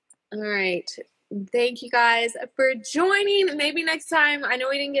 All right. Thank you guys for joining. Maybe next time, I know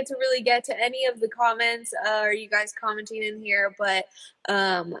we didn't get to really get to any of the comments or you guys commenting in here, but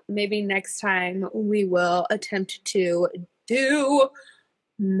maybe next time we will attempt to do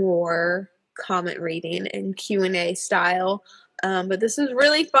more comment reading and Q&A style. But this was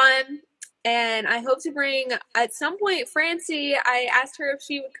really fun. And I hope to bring, at some point, Francie, I asked her if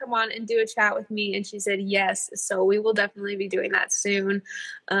she would come on and do a chat with me, and she said yes. So we will definitely be doing that soon.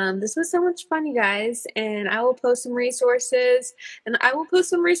 This was so much fun, you guys. And I will post some resources, and I will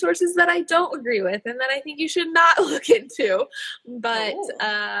post some resources that I don't agree with and that I think you should not look into. But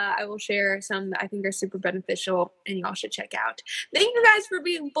I will share some that I think are super beneficial, and y'all should check out. Thank you guys for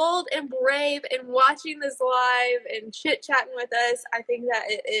being bold and brave and watching this live and chit-chatting with us. I think that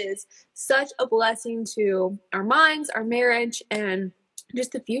it is such a blessing to our minds, our marriage, and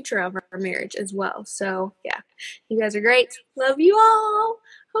just the future of our marriage as well. So yeah, you guys are great. Love you all.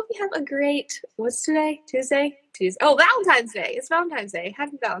 Hope you have a great, what's today? Tuesday? Oh, Valentine's Day. It's Valentine's Day.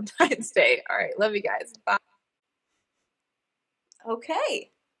 Happy Valentine's Day. All right. Love you guys. Bye.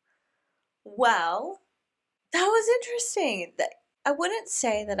 Okay. Well, that was interesting. I wouldn't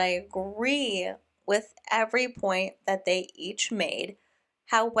say that I agree with every point that they each made.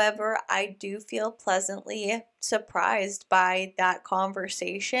 However, I do feel pleasantly surprised by that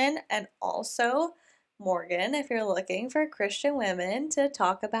conversation. And also, Morgan, if you're looking for Christian women to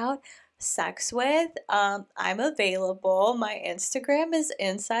talk about sex with, I'm available. My Instagram is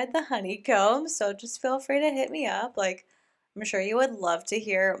inside the honeycomb, so just feel free to hit me up. Like, I'm sure you would love to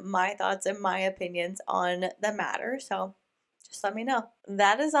hear my thoughts and my opinions on the matter. So just let me know.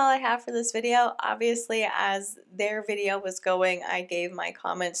 That is all I have for this video. Obviously, as their video was going, I gave my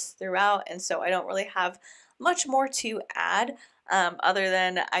comments throughout, and so I don't really have much more to add, other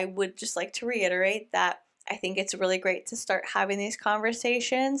than I would just like to reiterate that I think it's really great to start having these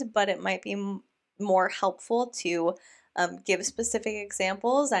conversations, but it might be more helpful to give specific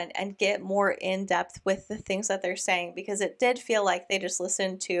examples and get more in depth with the things that they're saying, because it did feel like they just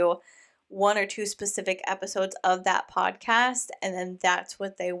listened to one or two specific episodes of that podcast, and then that's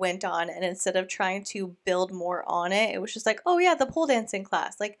what they went on. And instead of trying to build more on it, it was just like, oh yeah, the pole dancing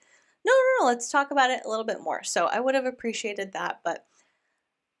class. Like, no, let's talk about it a little bit more. So I would have appreciated that. But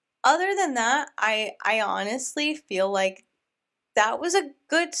other than that, I honestly feel like that was a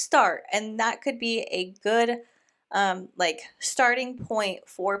good start, and that could be a good like starting point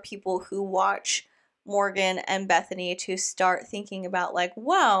for people who watch Morgan and Bethany to start thinking about like,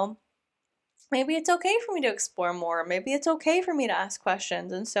 wow, maybe it's okay for me to explore more. Maybe it's okay for me to ask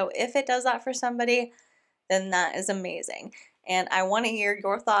questions. And so if it does that for somebody, then that is amazing. And I want to hear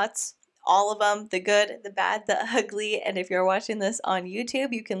your thoughts, all of them, the good, the bad, the ugly. And if you're watching this on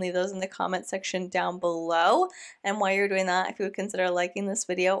YouTube, you can leave those in the comment section down below. And while you're doing that, if you would consider liking this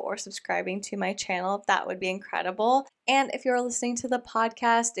video or subscribing to my channel, that would be incredible. And if you're listening to the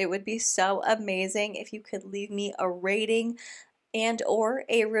podcast, it would be so amazing if you could leave me a rating and or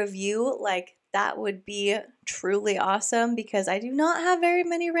a review. Like, that would be truly awesome because I do not have very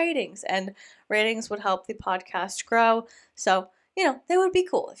many ratings, and ratings would help the podcast grow. So, you know, they would be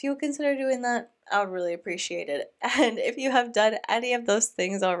cool. If you would consider doing that, I would really appreciate it. And if you have done any of those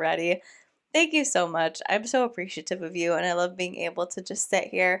things already, thank you so much. I'm so appreciative of you, and I love being able to just sit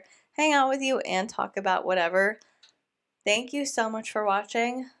here, hang out with you, and talk about whatever. Thank you so much for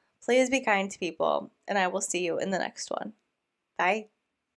watching. Please be kind to people, and I will see you in the next one. Bye.